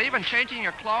jump without even changing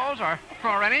your clothes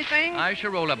or anything? I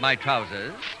shall roll up my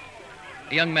trousers.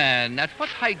 Young man, at what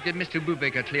height did Mr.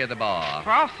 Brubaker clear the bar?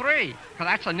 12'3". Well,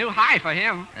 that's a new high for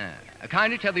him.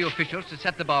 Kindly tell the officials to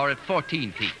set the bar at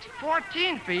 14 feet.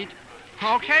 14 feet?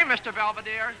 Okay, Mr.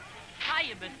 Belvedere.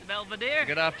 Hiya, Mr. Belvedere.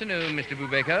 Good afternoon, Mr.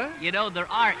 Brubaker. You know, there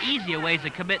are easier ways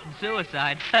of committing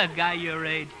suicide. A guy your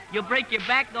age. You'll break your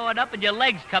back going up and your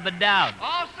legs coming down.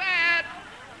 All set.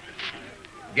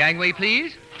 Gangway,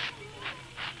 please.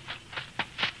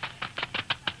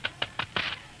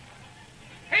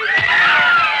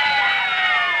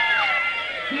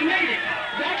 He made it.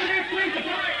 Belvedere clears the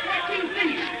bar at 14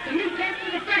 feet. The new test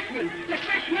for the freshman. The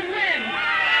freshman win.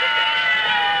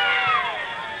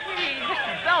 Hey,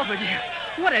 Mr. Belvedere,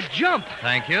 what a jump.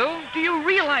 Thank you. Do you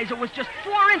realize it was just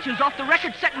 4 inches off the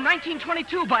record set in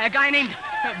 1922 by a guy named...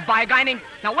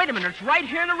 Now, wait a minute. It's right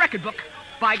here in the record book.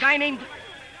 By a guy named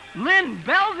Lynn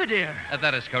Belvedere.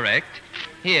 That is correct.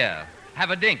 Here,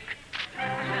 have a dink.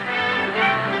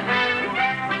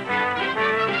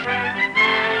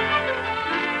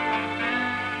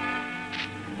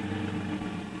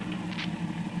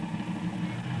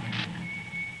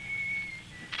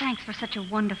 Thanks for such a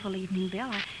wonderful evening,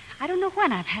 Bill. I don't know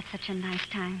when I've had such a nice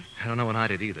time. I don't know when I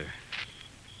did either.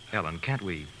 Ellen, can't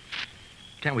we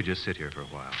just sit here for a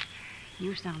while?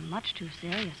 You sound much too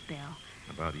serious, Bill.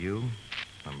 About you?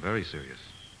 I'm very serious.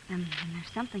 And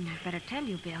there's something I'd better tell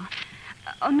you, Bill.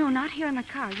 Oh, no, not here in the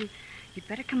car. You'd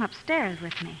better come upstairs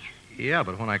with me. Yeah,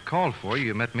 but when I called for you,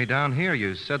 you met me down here.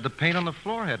 You said the paint on the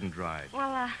floor hadn't dried.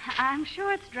 Well, I'm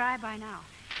sure it's dry by now.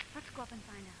 Let's go up and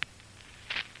find out.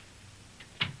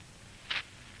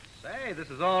 Say, this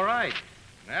is all right.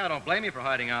 Now, don't blame me for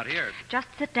hiding out here. Just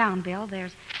sit down, Bill.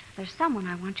 There's someone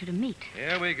I want you to meet.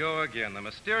 Here we go again. The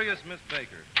mysterious Miss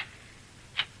Baker.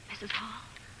 Mrs. Hall.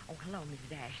 Oh, hello,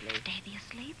 Mrs. Ashley. Davy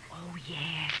asleep? Oh,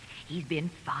 yes. He's been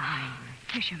fine.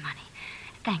 Here's your money.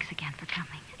 Thanks again for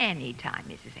coming. Anytime,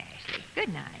 Mrs. Ashley.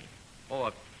 Good night.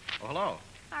 Oh, hello.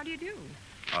 How do you do?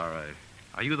 All right.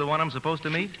 Are you the one I'm supposed to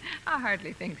meet? I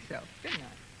hardly think so. Good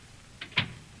night.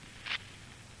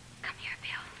 Come here,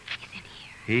 Bill. He's in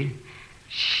here. He?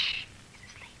 Shh.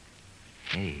 He's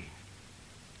asleep.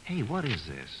 Hey, what is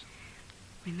this?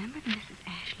 Remember the Mrs.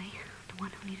 Ashley, the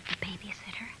one who needed the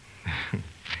babysitter?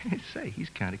 Say, he's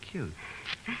kind of cute.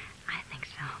 I think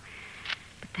so.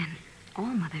 But then all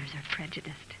mothers are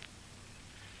prejudiced.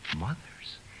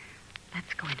 Mothers?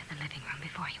 Let's go into the living room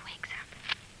before he wakes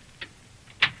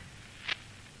up.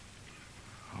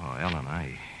 Oh, Ellen,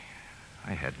 I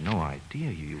had no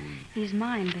idea you... He's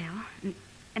mine, Bill.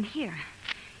 And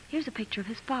here's a picture of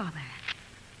his father.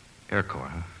 Air Corps,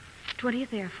 huh?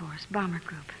 20th Air Force, Bomber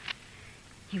Group.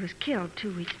 He was killed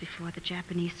 2 weeks before the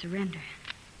Japanese surrender.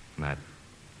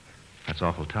 That's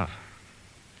awful tough.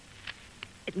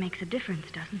 It makes a difference,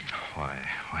 doesn't it?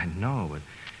 Why, no,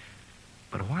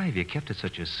 but why have you kept it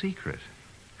such a secret?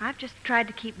 I've just tried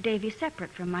to keep Davy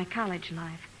separate from my college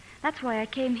life. That's why I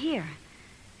came here.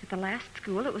 At the last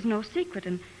school, it was no secret,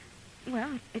 and,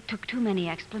 well, it took too many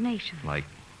explanations. Like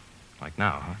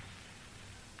now, huh?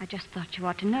 I just thought you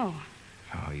ought to know.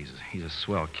 Oh, he's a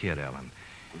swell kid, Ellen.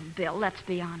 Bill, let's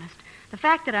be honest. The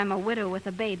fact that I'm a widow with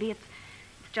a baby, it's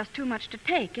just too much to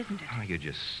take, isn't it? Oh, you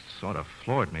just sort of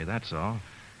floored me, that's all.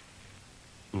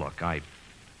 Look, I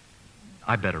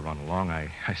better run along.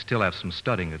 I still have some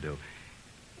studying to do.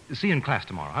 See you in class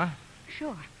tomorrow, huh?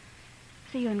 Sure.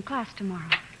 See you in class tomorrow.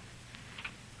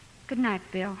 Good night,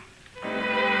 Bill.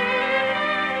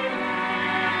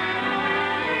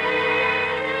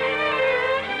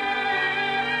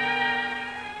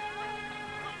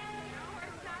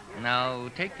 Now,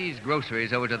 take these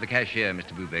groceries over to the cashier,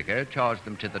 Mr. Brubaker. Charge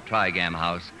them to the Trigam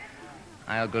house.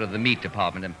 I'll go to the meat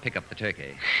department and pick up the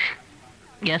turkey.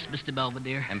 Yes, Mr.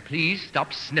 Belvedere. And please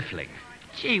stop sniffling.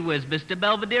 Gee whiz, Mr.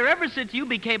 Belvedere, ever since you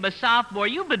became a sophomore,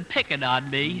 you've been picking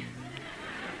on me.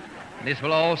 This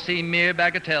will all seem mere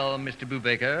bagatelle, Mr.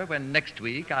 Brubaker, when next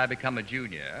week I become a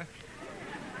junior.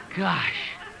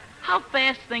 Gosh, how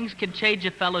fast things can change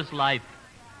a fellow's life.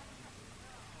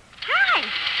 Hi.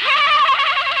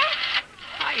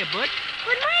 Hiya, Butch.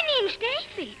 Well, my name's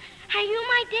Davy. Are you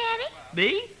my daddy?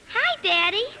 Me? Hi,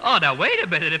 Daddy. Oh, now, wait a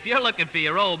minute. If you're looking for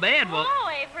your old man, well... Hello,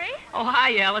 Avery. Oh,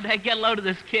 hi, Ellen. Hey, get a load of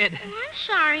this kid. Oh, I'm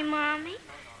sorry, Mommy.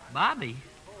 Bobby?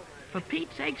 For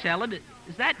Pete's sakes, Ellen,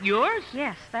 is that yours?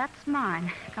 Yes, that's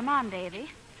mine. Come on, Davy.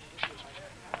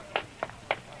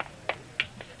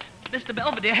 Mr.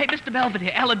 Belvedere. Hey, Mr.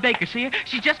 Belvedere. Ellen Baker, see her?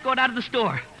 She's just going out of the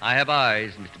store. I have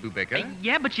eyes, Mr. Brubaker.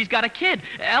 Yeah, but she's got a kid.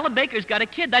 Ellen Baker's got a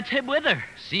kid. That's him with her.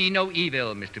 See no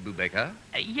evil, Mr. Brubaker.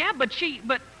 Yeah, but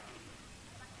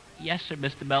Yes, sir,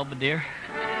 Mr. Belvedere.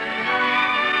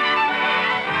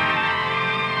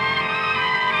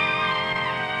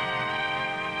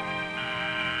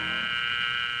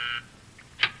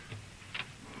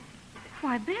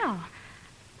 Why, Bill.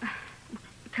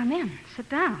 Come in. Sit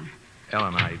down.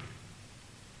 Ellen,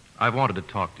 I've wanted to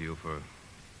talk to you for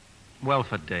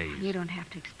days. You don't have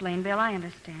to explain, Bill. I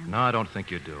understand. No, I don't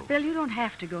think you do. Bill, you don't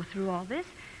have to go through all this.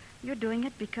 You're doing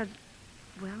it because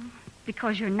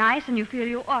you're nice and you feel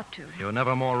you ought to. You're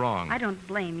never more wrong. I don't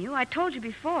blame you. I told you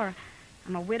before.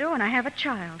 I'm a widow and I have a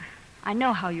child. I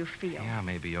know how you feel. Yeah,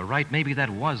 maybe you're right. Maybe that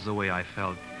was the way I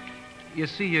felt. You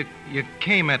see, you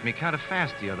came at me kind of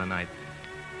fast the other night.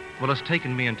 Well, it's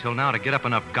taken me until now to get up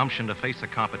enough gumption to face the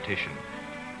competition.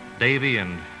 Davy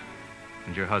and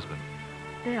your husband.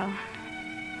 Bill,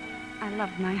 I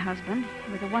loved my husband.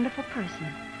 He was a wonderful person.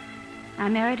 I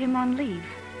married him on leave.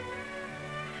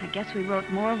 I guess we wrote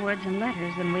more words and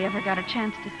letters than we ever got a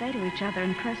chance to say to each other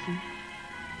in person.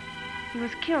 He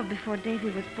was killed before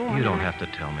Davy was born. You don't have to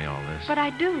tell me all this. But I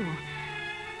do.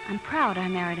 I'm proud I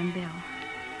married him, Bill.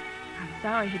 I'm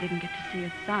sorry he didn't get to see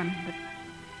his son, but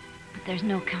there's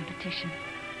no competition.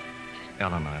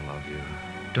 Ellen, I love you.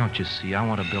 Don't you see? I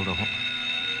want to build a home.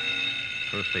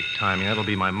 Perfect timing. That'll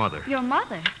be my mother. Your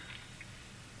mother?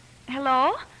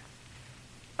 Hello?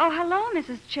 Oh, hello,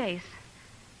 Mrs. Chase.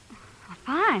 Oh,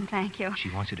 fine, thank you. She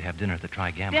wants you to have dinner at the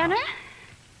Trigam Dinner?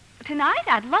 House. Tonight?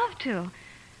 I'd love to.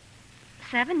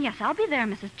 7? Yes, I'll be there,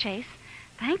 Mrs. Chase.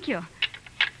 Thank you.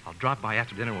 I'll drop by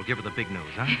after dinner and we'll give her the big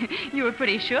news, huh? You were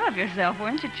pretty sure of yourself,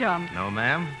 weren't you, chum? No,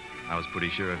 ma'am. I was pretty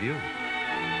sure of you.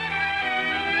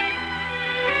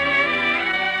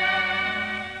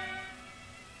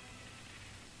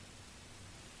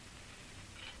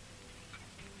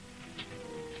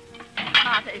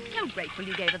 Martha is so grateful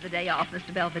you gave her the day off,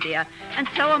 Mr. Belvedere. And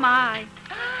so am I.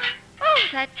 Oh,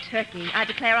 that turkey. I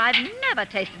declare I've never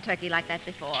tasted turkey like that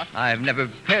before. I've never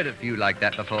prepared a few like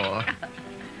that before.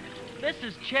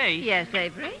 Mrs. Chase. Yes,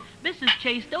 Avery? Mrs.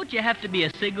 Chase, don't you have to be a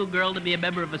single girl to be a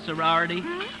member of a sorority?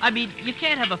 I mean, you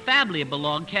can't have a family and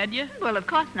belong, can you? Well, of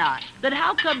course not. Then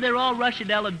how come they're all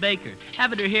rushing Ellen Baker,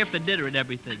 having her here for dinner and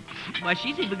everything? Why,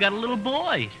 she's even got a little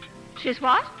boy. She's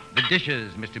what? The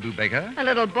dishes, Mr. Brubaker. A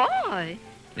little boy.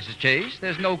 Mrs. Chase,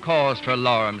 there's no cause for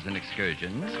alarms and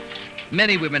excursions.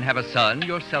 Many women have a son,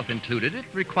 yourself included. It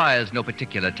requires no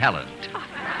particular talent.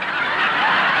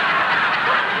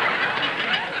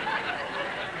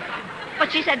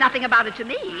 But she said nothing about it to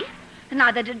me.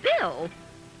 Neither did Bill.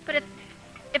 But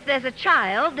if there's a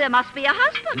child, there must be a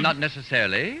husband. Not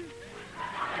necessarily.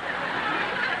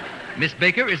 Miss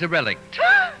Baker is a relict.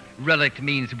 Relict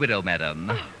means widow,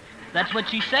 madam. That's what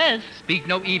she says. Speak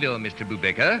no evil, Mr.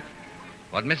 Brubaker.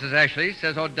 What Mrs. Ashley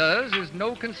says or does is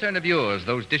no concern of yours.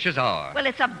 Those dishes are. Well,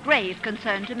 it's of grave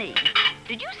concern to me.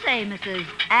 Did you say Mrs.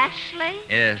 Ashley?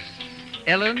 Yes.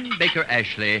 Ellen Baker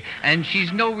Ashley, and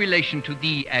she's no relation to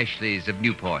the Ashleys of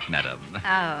Newport, madam.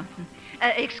 Oh.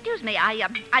 Excuse me,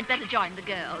 I'd better join the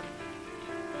girls.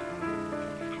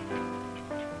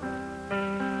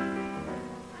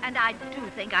 And I do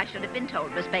think I should have been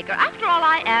told, Miss Baker. After all,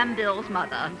 I am Bill's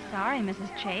mother. I'm sorry, Mrs.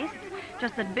 Chase. It's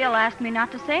just that Bill asked me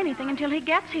not to say anything until he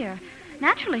gets here.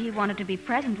 Naturally, he wanted to be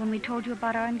present when we told you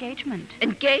about our engagement.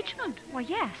 Engagement? Well,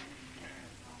 yes.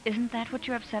 Isn't that what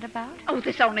you're upset about? Oh,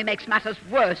 this only makes matters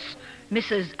worse,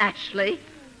 Mrs. Ashley.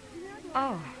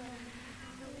 Oh,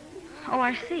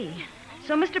 I see.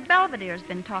 So Mr. Belvedere's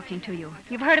been talking to you.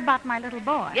 You've heard about my little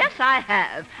boy. Yes, I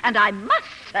have. And I must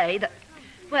say that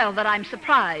I'm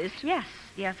surprised.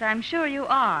 Yes, I'm sure you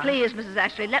are. Please, Mrs.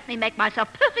 Ashley, let me make myself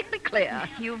perfectly clear.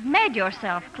 You've made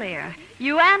yourself clear.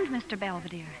 You and Mr.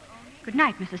 Belvedere. Good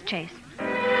night, Mrs. Chase.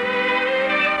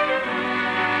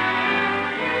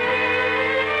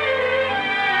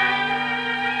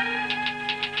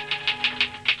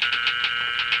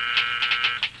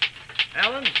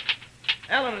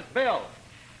 Ellen, it's Bill.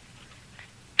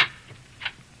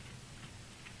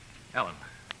 Ellen,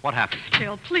 what happened?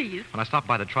 Bill, please. When I stopped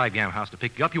by the Trigam house to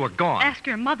pick you up, you were gone. Ask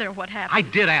your mother what happened. I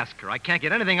did ask her. I can't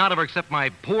get anything out of her except my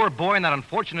poor boy and that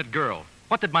unfortunate girl.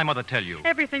 What did my mother tell you?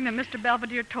 Everything that Mr.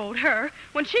 Belvedere told her.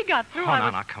 When she got through,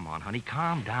 Now, come on, honey.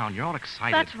 Calm down. You're all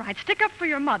excited. That's right. Stick up for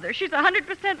your mother. She's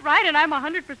 100% right, and I'm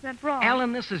 100% wrong.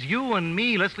 Ellen, this is you and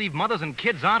me. Let's leave mothers and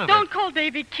kids out of it. Don't call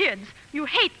Davy kids. You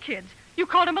hate kids. You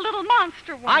called him a little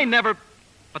monster once. I never...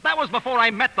 But that was before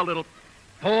I met the little...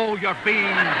 Oh, you're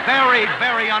being very,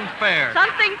 very unfair.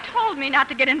 Something told me not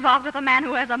to get involved with a man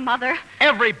who has a mother.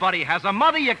 Everybody has a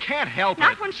mother. You can't help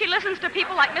Not it. when she listens to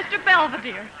people like Mr.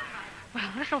 Belvedere. Well,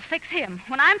 this'll fix him.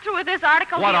 When I'm through with this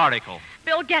article... What article?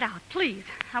 Bill, get out, please.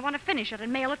 I want to finish it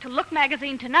and mail it to Look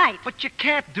magazine tonight. But you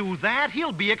can't do that.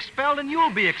 He'll be expelled and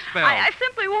you'll be expelled. I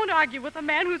simply won't argue with a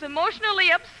man who's emotionally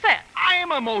upset.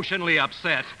 I'm emotionally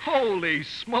upset. Holy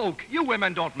smoke. You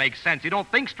women don't make sense. You don't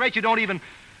think straight. You don't even...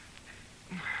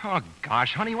 Oh,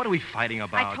 gosh, honey, what are we fighting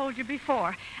about? I told you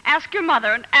before. Ask your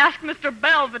mother and ask Mr.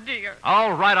 Belvedere.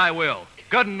 All right, I will.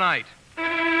 Good night.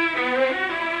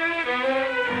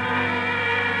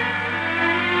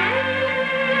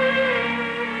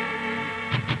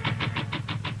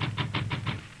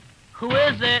 Who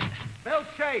is it? Bill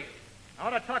Chase. I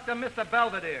want to talk to Mr.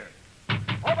 Belvedere.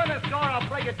 Open this door, I'll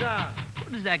break it down.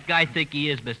 Who does that guy think he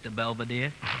is, Mr.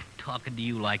 Belvedere? Talking to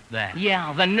you like that.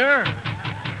 Yeah, the nerve.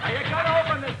 Are you going to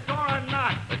open this door or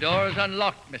not? The door is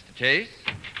unlocked, Mr. Chase.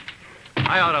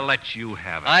 I ought to let you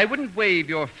have it. I wouldn't wave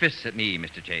your fists at me,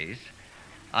 Mr. Chase.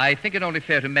 I think it only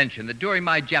fair to mention that during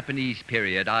my Japanese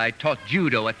period, I taught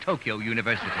judo at Tokyo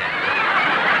University.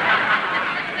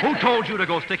 Who told you to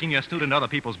go sticking your snoot into other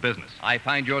people's business? I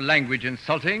find your language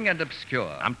insulting and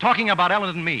obscure. I'm talking about Ellen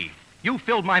and me. You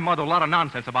filled my mother with a lot of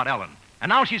nonsense about Ellen. And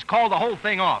now she's called the whole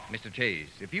thing off. Mr. Chase,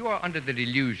 if you are under the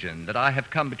delusion that I have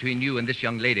come between you and this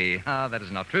young lady, that is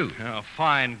not true. Oh,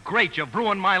 fine. Great. You've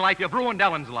ruined my life. You've ruined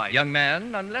Ellen's life. Young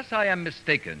man, unless I am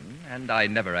mistaken, and I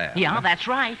never am. Yeah, that's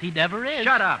right. He never is.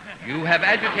 Shut up. You have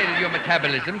agitated your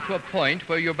metabolism to a point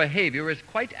where your behavior is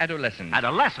quite adolescent.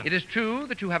 Adolescent? It is true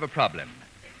that you have a problem.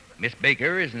 Miss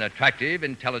Baker is an attractive,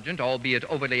 intelligent, albeit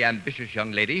overly ambitious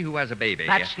young lady who has a baby.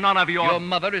 That's none of your... Your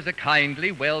mother is a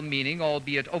kindly, well-meaning,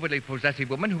 albeit overly possessive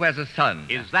woman who has a son.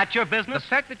 Is that your business? The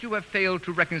fact that you have failed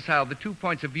to reconcile the 2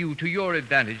 points of view to your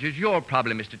advantage is your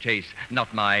problem, Mr. Chase,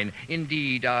 not mine.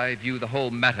 Indeed, I view the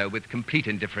whole matter with complete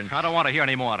indifference. I don't want to hear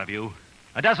any more out of you.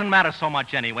 It doesn't matter so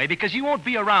much anyway, because you won't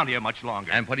be around here much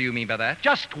longer. And what do you mean by that?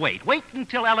 Just wait. Wait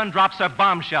until Ellen drops her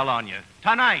bombshell on you.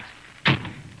 Tonight.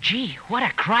 Gee, what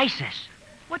a crisis.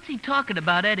 What's he talking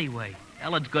about anyway?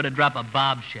 Ellen's going to drop a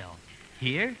bombshell.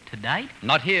 Here? Tonight?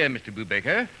 Not here, Mr.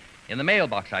 Brubaker. In the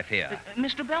mailbox, I fear.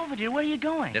 Mr. Belvedere, where are you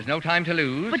going? There's no time to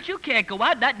lose. But you can't go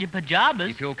out, not in your pajamas.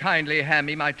 If you'll kindly hand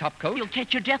me my top coat. You'll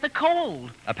catch your death of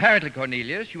cold. Apparently,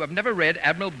 Cornelius, you have never read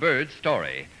Admiral Byrd's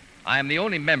story. I am the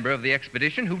only member of the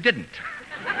expedition who didn't.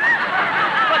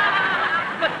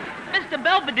 But, Mr.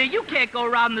 Belvedere, you can't go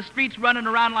around the streets running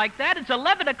around like that. It's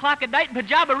 11 o'clock at night and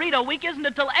Pajama-rito week isn't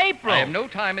until April. I have no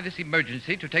time in this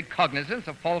emergency to take cognizance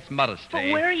of false modesty.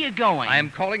 But where are you going? I am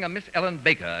calling on Miss Ellen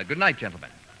Baker. Good night, gentlemen.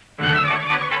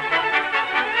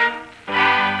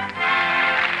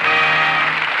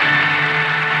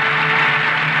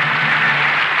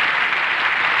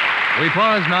 We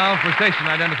pause now for station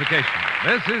identification.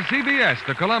 This is CBS,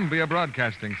 the Columbia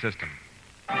Broadcasting System.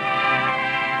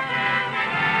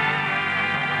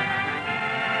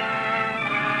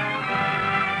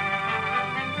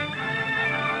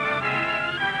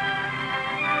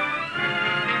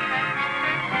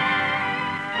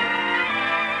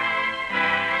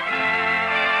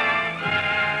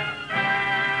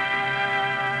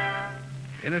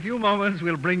 In a few moments,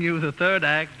 we'll bring you the third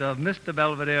act of Mr.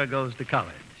 Belvedere Goes to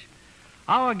College.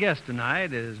 Our guest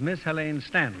tonight is Miss Helene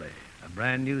Stanley, a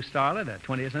brand new starlet at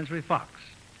 20th Century Fox.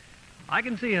 I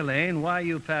can see, Helene, why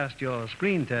you passed your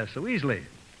screen test so easily.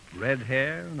 Red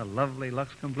hair and a lovely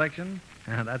Lux complexion.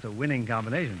 That's a winning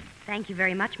combination. Thank you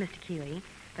very much, Mr. Keeley.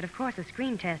 But of course, a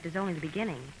screen test is only the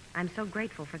beginning. I'm so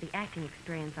grateful for the acting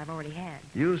experience I've already had.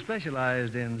 You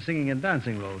specialized in singing and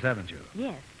dancing roles, haven't you?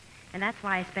 Yes, and that's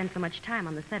why I spend so much time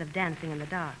on the set of Dancing in the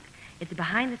Dark. It's a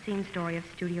behind-the-scenes story of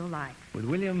studio life. With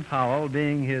William Powell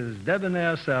being his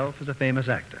debonair self as a famous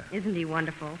actor. Isn't he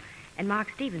wonderful? And Mark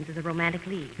Stevens is a romantic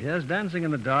lead. Yes, Dancing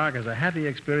in the Dark is a happy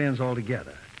experience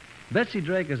altogether. Betsy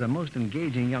Drake is a most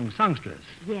engaging young songstress.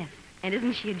 Yes, and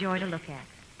isn't she a joy to look at?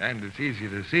 And it's easy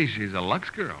to see she's a Lux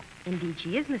girl. Indeed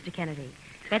she is, Mr. Kennedy.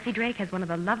 Betsy Drake has one of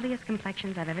the loveliest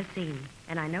complexions I've ever seen,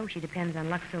 and I know she depends on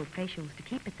Lux Soap facials to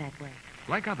keep it that way.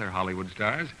 Like other Hollywood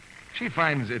stars, she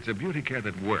finds it's a beauty care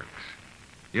that works.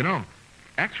 You know,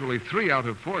 actually 3 out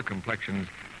of 4 complexions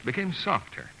became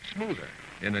softer, smoother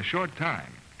in a short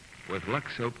time with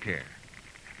Lux Soap Care.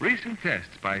 Recent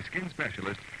tests by skin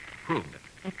specialists proved it.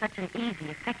 It's such an easy,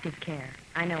 effective care.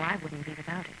 I know I wouldn't be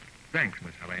without it. Thanks,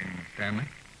 Miss Helene Stanley.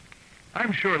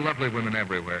 I'm sure lovely women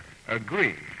everywhere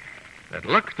agree that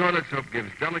Lux Toilet Soap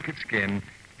gives delicate skin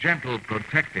gentle,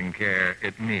 protecting care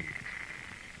it needs.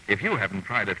 If you haven't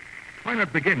tried it, why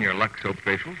not begin your Lux Soap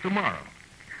facials tomorrow?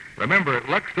 Remember,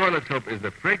 Lux Toilet Soap is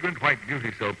the fragrant white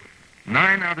beauty soap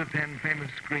 9 out of 10 famous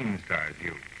screen stars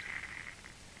use.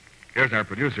 Here's our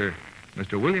producer,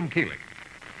 Mr. William Keeling.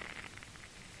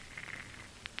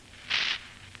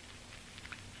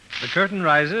 The curtain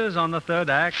rises on the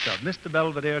third act of Mr.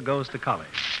 Belvedere Goes to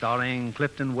College, starring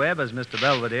Clifton Webb as Mr.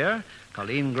 Belvedere,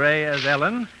 Colleen Gray as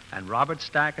Ellen, and Robert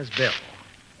Stack as Bill.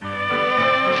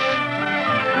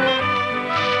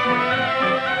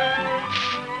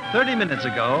 "30 minutes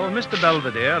ago, Mr.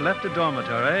 Belvedere left a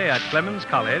dormitory at Clemens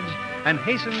College and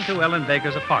hastened to Ellen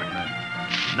Baker's apartment.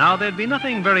 Now, there'd be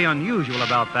nothing very unusual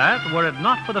about that were it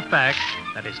not for the fact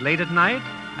that it's late at night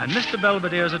and Mr.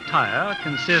 Belvedere's attire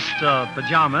consists of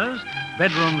pajamas,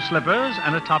 bedroom slippers,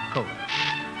 and a top coat.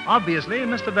 Obviously,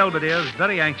 Mr. Belvedere's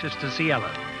very anxious to see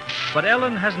Ellen, but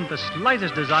Ellen hasn't the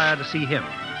slightest desire to see him.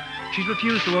 She's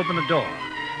refused to open the door,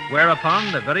 whereupon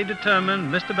the very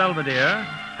determined Mr. Belvedere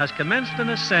has commenced an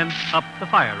ascent up the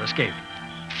fire escape.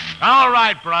 All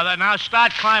right, brother. Now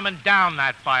start climbing down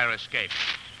that fire escape.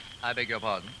 I beg your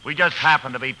pardon? We just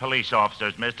happen to be police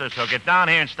officers, mister, so get down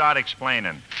here and start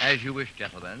explaining. As you wish,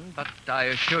 gentlemen, but I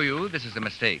assure you this is a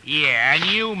mistake. Yeah, and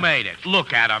you made it.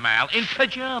 Look at him, Al. In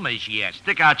pajamas, yes.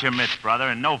 Stick out your mitts, brother,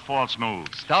 and no false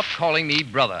moves. Stop calling me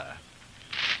brother.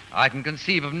 I can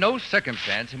conceive of no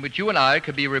circumstance in which you and I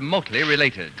could be remotely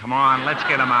related. Come on, let's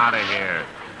get him out of here.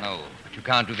 No, but you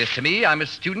can't do this to me. I'm a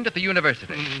student at the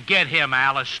university. Get him,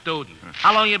 Al, a student.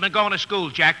 How long you been going to school,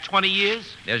 Jack? 20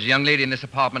 years? There's a young lady in this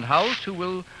apartment house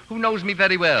who knows me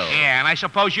very well. Yeah, and I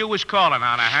suppose you was calling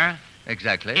on her, huh?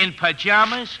 Exactly. In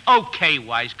pajamas? Okay,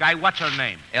 wise guy. What's her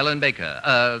name? Ellen Baker.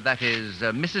 That is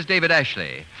Mrs. David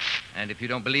Ashley. And if you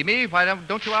don't believe me, why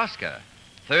don't you ask her?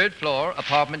 3rd floor,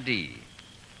 apartment D.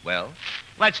 Well?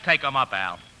 Let's take him up,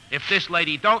 Al. If this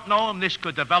lady don't know him, this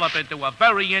could develop into a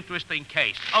very interesting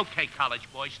case. Okay, college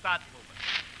boys, start moving.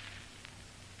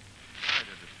 Sorry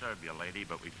to disturb you, lady,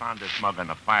 but we found this mug on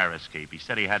the fire escape. He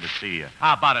said he had to see you.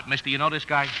 How about it, mister? You know this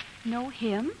guy? Know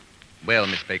him? Well,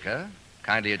 Miss Baker,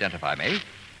 kindly identify me.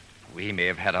 We may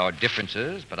have had our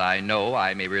differences, but I know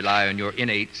I may rely on your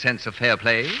innate sense of fair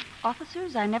play.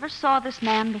 Officers, I never saw this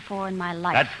man before in my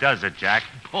life. That does it, Jack.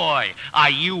 Boy, are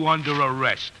you under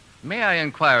arrest? May I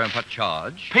inquire on what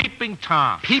charge? Peeping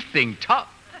Tom. Peeping Tom?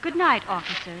 Good night,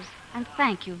 officers, and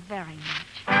thank you very much.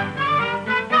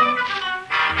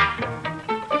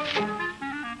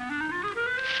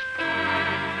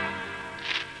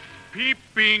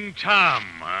 Peeping Tom,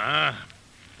 huh?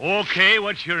 Okay,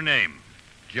 what's your name?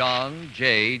 John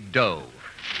J. Doe.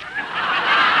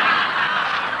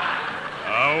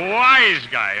 A wise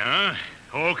guy, huh?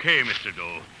 Okay, Mr.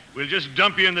 Doe. We'll just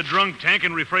dump you in the drunk tank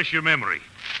and refresh your memory.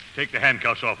 Take the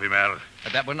handcuffs off him, Al.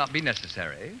 That will not be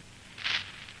necessary.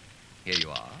 Here you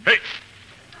are.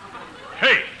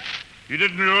 Hey! You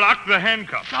didn't lock the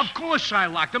handcuffs. Of course I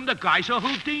locked them. The guy's a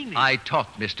Houdini. I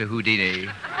taught Mr. Houdini.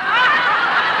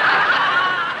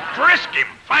 Frisk him.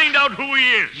 Find out who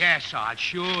he is. Yes, Sarge.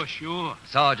 Sure.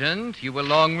 Sergeant, you will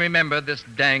long remember this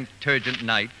dank, turgent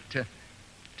night to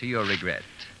your regret.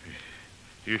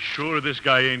 You sure this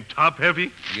guy ain't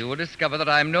top-heavy? You will discover that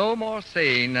I'm no more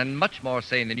sane and much more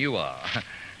sane than you are.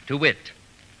 To wit,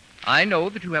 I know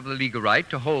that you have the legal right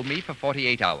to hold me for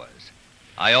 48 hours.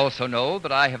 I also know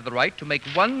that I have the right to make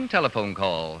one telephone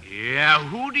call. Yeah,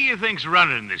 who do you think's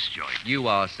running this joint? You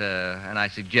are, sir, and I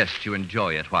suggest you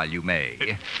enjoy it while you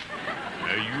may.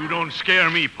 You don't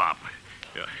scare me, Pop.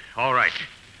 All right,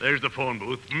 there's the phone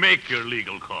booth. Make your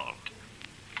legal call.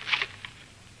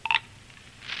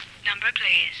 Number,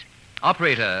 please.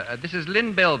 Operator, this is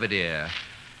Lynn Belvedere.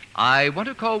 I want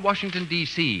to call Washington,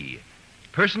 D.C.,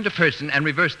 person to person, and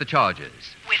reverse the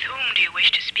charges. With whom do you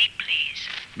wish to speak, please?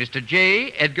 Mr.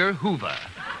 J. Edgar Hoover.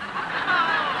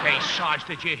 Hey, Sarge,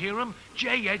 did you hear him?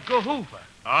 J. Edgar Hoover.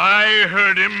 I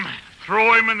heard him.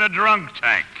 Throw him in the drunk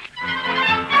tank.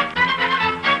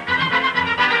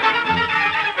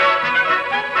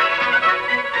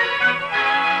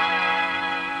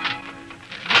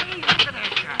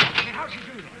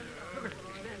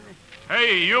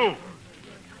 Hey, you.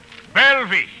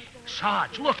 Belvy.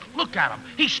 Sarge, look at him.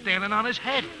 He's standing on his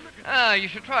head. You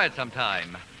should try it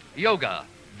sometime. Yoga.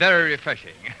 Very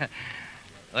refreshing.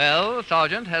 Well,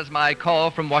 Sergeant, has my call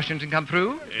from Washington come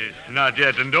through? Not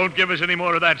yet, and don't give us any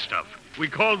more of that stuff. We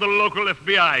called the local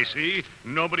FBI, see?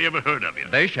 Nobody ever heard of you.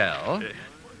 They shall.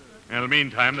 In the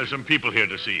meantime, there's some people here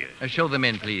to see you. Show them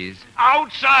in, please.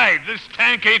 Outside! This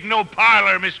tank ain't no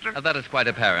parlor, mister. That is quite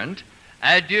apparent.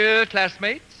 Adieu,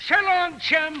 classmates. So long,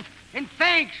 chum, and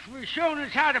thanks for showing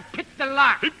us how to pick the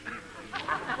lock.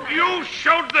 You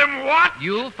showed them what?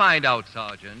 You'll find out,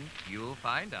 Sergeant. You'll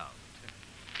find out.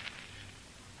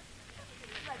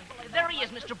 There he is,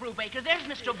 Mr. Brubaker. There's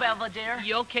Mr. Belvedere.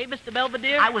 You okay, Mr.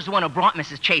 Belvedere? I was the one who brought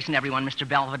Mrs. Chase and everyone, Mr.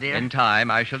 Belvedere. In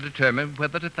time, I shall determine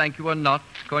whether to thank you or not,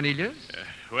 Cornelius.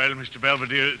 Well, Mr.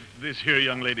 Belvedere, this here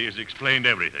young lady has explained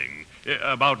everything.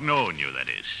 About knowing you, that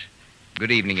is.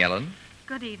 Good evening, Ellen.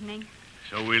 Good evening.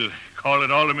 So we'll call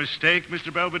it all a mistake,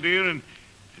 Mr. Belvedere, and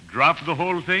drop the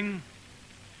whole thing?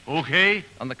 Okay?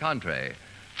 On the contrary,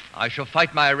 I shall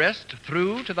fight my arrest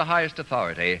through to the highest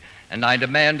authority, and I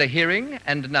demand a hearing,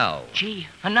 and now. Gee,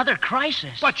 another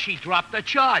crisis. But she dropped the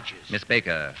charges. Miss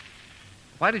Baker,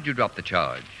 why did you drop the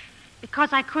charge?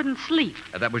 Because I couldn't sleep.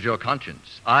 That was your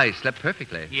conscience. I slept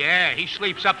perfectly. Yeah, he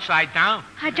sleeps upside down.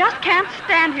 I just can't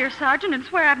stand here, Sergeant, and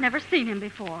swear I've never seen him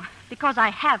before. Because I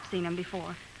have seen him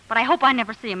before. But I hope I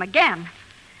never see him again.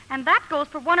 And that goes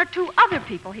for one or two other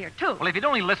people here, too. Well, if you'd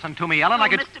only listen to me, Ellen, I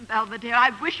could... Mr. Belvedere, I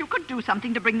wish you could do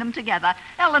something to bring them together.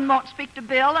 Ellen won't speak to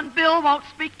Bill, and Bill won't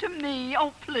speak to me.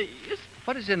 Oh, please.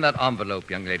 What is in that envelope,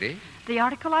 young lady? The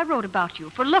article I wrote about you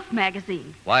for Look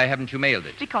magazine. Why haven't you mailed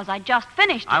it? Because I just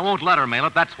finished it. I won't let her mail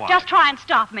it, that's why. Just try and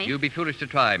stop me. You'd be foolish to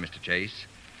try, Mr. Chase.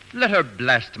 Let her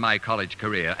blast my college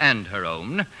career and her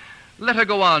own. Let her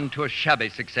go on to a shabby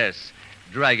success,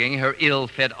 dragging her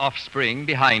ill-fed offspring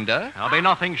behind her. There'll be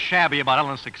nothing shabby about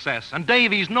Ellen's success. And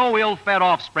Davy's no ill-fed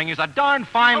offspring. He's a darn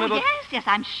fine little... Yes,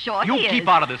 I'm sure You he is. keep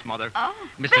out of this, Mother. Oh,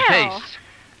 Mr. Chase,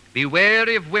 be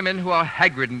wary of women who are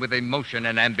hag-ridden with emotion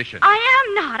and ambition. I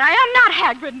am not. I am not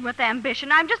hag-ridden with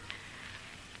ambition. I'm just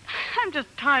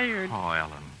tired. Oh,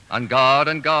 Ellen. On guard,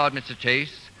 Mr.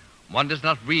 Chase. One does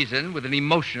not reason with an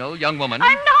emotional young woman.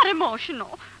 I'm not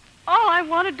emotional. All I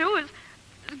want to do is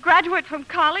graduate from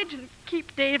college and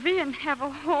keep Davy and have a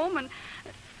home and...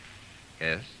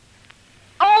 Yes?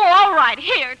 Oh, all right.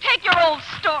 Here, take your old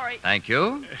story. Thank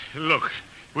you. Look,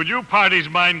 would you parties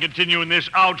mind continuing this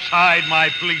outside my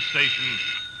police station?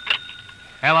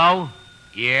 Hello?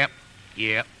 Yep.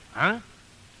 Huh?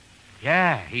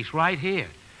 Yeah, he's right here.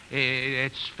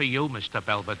 It's for you, Mr.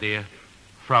 Belvedere.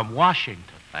 From Washington.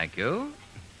 Thank you.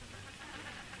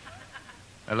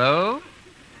 Hello?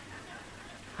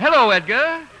 Hello,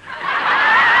 Edgar.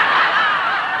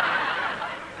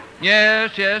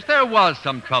 Yes, there was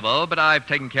some trouble, but I've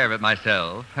taken care of it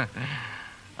myself.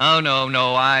 Oh,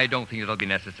 no, I don't think it'll be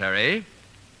necessary.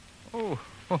 Oh,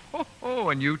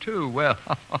 and you too. Well,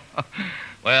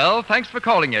 well, thanks for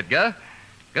calling, Edgar.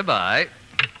 Goodbye.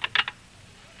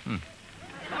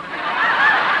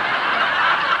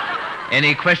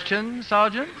 Any questions,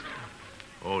 Sergeant?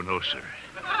 Oh, no, sir.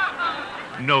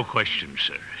 No questions,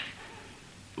 sir.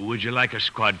 Would you like a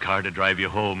squad car to drive you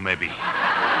home, maybe?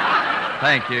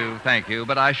 Thank you,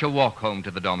 but I shall walk home to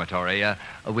the dormitory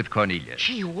with Cornelius.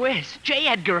 Gee whiz, J.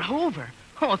 Edgar Hoover.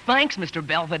 Oh, thanks, Mr.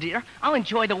 Belvedere. I'll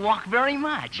enjoy the walk very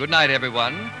much. Good night,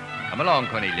 everyone. Come along,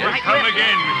 Cornelius. Right, come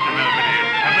again, Mr.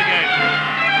 Belvedere. Come again.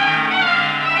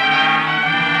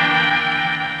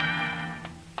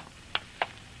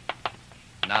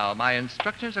 Now, my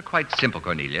instructions are quite simple,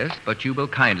 Cornelius, but you will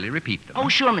kindly repeat them. Oh,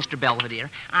 sure, Mr.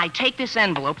 Belvedere. I take this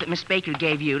envelope that Miss Baker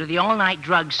gave you to the all-night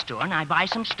drugstore, and I buy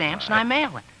some stamps, and I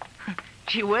mail it.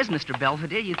 Gee whiz, Mr.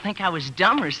 Belvedere, you'd think I was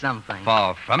dumb or something.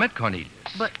 Far from it, Cornelius.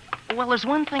 But, well, there's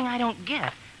one thing I don't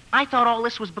get. I thought all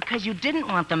this was because you didn't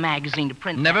want the magazine to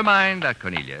print... Never mind that,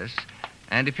 Cornelius.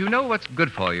 And if you know what's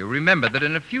good for you, remember that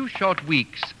in a few short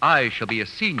weeks, I shall be a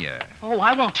senior. Oh,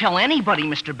 I won't tell anybody,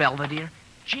 Mr. Belvedere.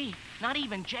 Gee, not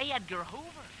even J. Edgar Hoover.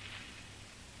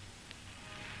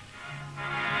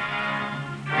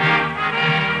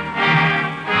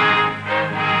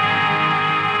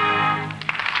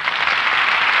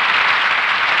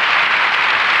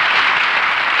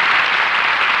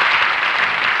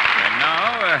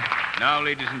 Now,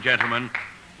 ladies and gentlemen,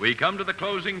 we come to the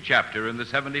closing chapter in the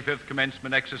 75th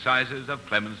commencement exercises of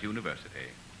Clemens University.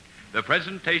 The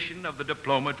presentation of the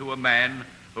diploma to a man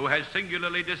who has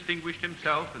singularly distinguished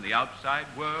himself in the outside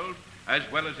world as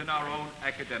well as in our own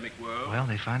academic world. Well,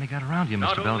 they finally got around you,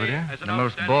 Not Mr. only Belvedere. as an The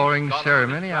most outstanding boring scholar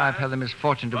ceremony I've had the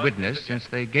misfortune to witness since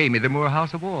they gave me the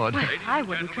Morehouse Award. Well, I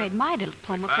wouldn't trade my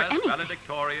diploma for Past anything.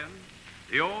 valedictorian,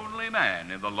 the only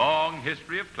man in the long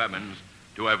history of Clemens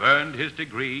to have earned his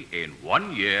degree in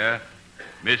 1 year,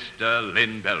 Mr.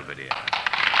 Lynn Belvedere.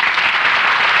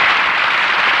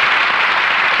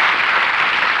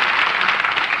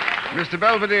 Mr.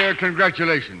 Belvedere,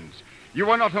 congratulations. You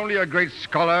are not only a great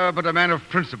scholar, but a man of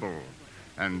principle.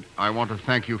 And I want to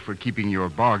thank you for keeping your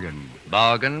bargain.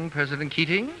 Bargain, President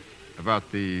Keating? About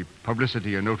the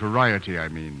publicity and notoriety, I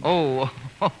mean. Oh,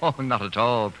 not at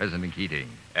all, President Keating.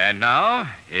 And now,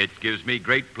 it gives me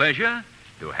great pleasure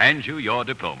to hand you your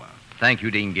diploma. Thank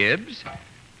you, Dean Gibbs.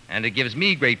 And it gives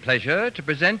me great pleasure to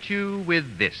present you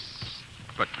with this.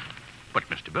 But,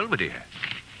 Mr. Belvedere,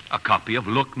 a copy of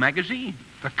Look magazine.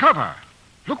 The cover.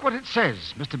 Look what it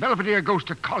says. Mr. Belvedere Goes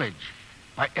to College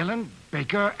by Ellen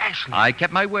Baker Ashley. I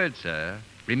kept my word, sir.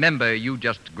 Remember, you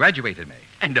just graduated me.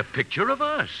 And a picture of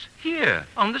us, here,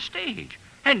 on the stage,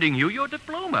 handing you your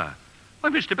diploma. Why,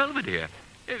 Mr. Belvedere,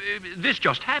 this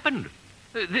just happened.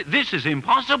 This is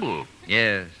impossible.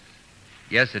 Yes.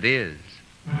 Yes, it is.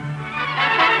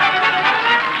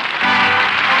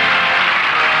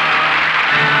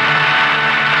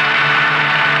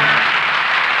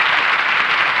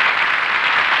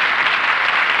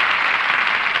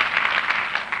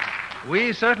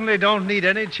 We certainly don't need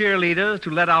any cheerleaders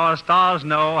to let our stars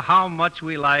know how much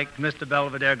we like Mr.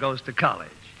 Belvedere Goes to College.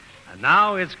 And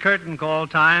now it's curtain call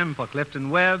time for Clifton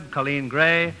Webb, Colleen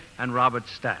Gray, and Robert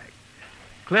Stagg.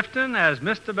 Clifton, as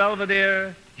Mr.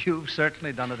 Belvedere, you've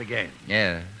certainly done it again.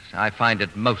 Yes, I find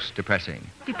it most depressing.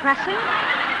 Depressing?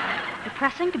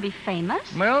 Depressing to be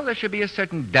famous? Well, there should be a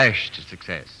certain dash to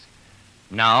success.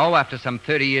 Now, after some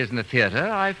 30 years in the theater,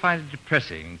 I find it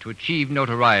depressing to achieve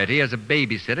notoriety as a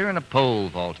babysitter and a pole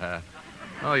vaulter.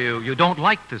 Oh, you don't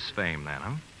like this fame, then,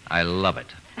 huh? I love it.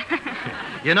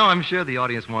 You know, I'm sure the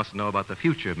audience wants to know about the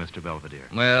future of Mr. Belvedere.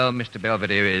 Well, Mr.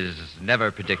 Belvedere is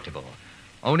never predictable.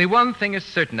 Only one thing is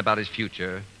certain about his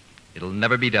future. It'll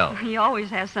never be dull. He always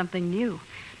has something new,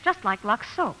 just like Lux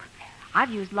soap. I've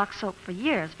used Lux soap for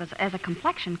years as a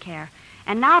complexion care,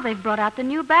 and now they've brought out the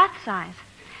new bath size.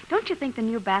 Don't you think the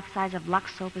new bath size of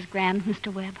Lux soap is grand,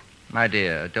 Mr. Webb? My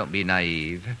dear, don't be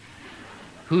naive.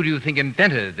 Who do you think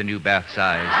invented the new bath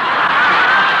size?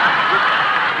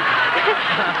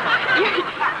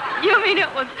 You mean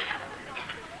it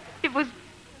was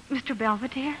Mr.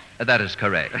 Belvedere? That is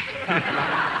correct.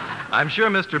 I'm sure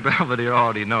Mr. Belvedere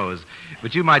already knows,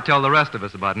 but you might tell the rest of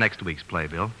us about next week's play,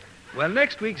 Bill. Well,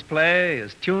 next week's play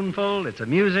is tuneful, it's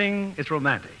amusing, it's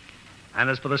romantic. And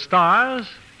as for the stars,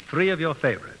 3 of your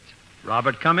favorites,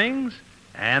 Robert Cummings,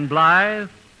 Anne Blythe,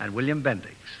 and William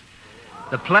Bendix.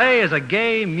 The play is a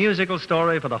gay musical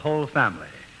story for the whole family.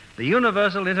 The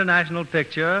Universal International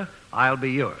picture, I'll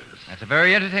Be Yours. That's a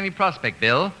very entertaining prospect,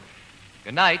 Bill.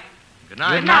 Good night. Good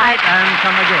night. Good night, and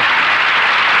come again.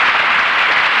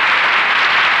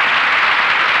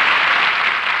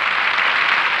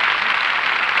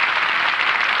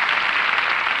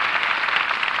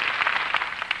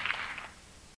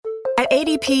 At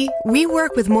ADP, we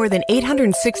work with more than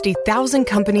 860,000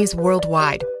 companies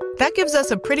worldwide. That gives us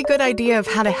a pretty good idea of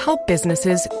how to help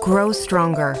businesses grow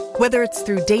stronger. Whether it's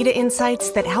through data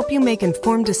insights that help you make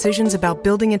informed decisions about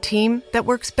building a team that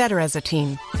works better as a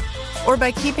team, or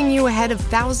by keeping you ahead of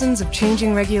thousands of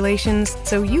changing regulations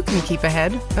so you can keep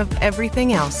ahead of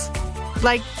everything else.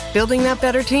 Like building that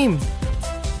better team.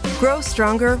 Grow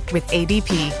stronger with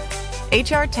ADP.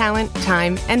 HR, talent,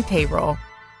 time, and payroll.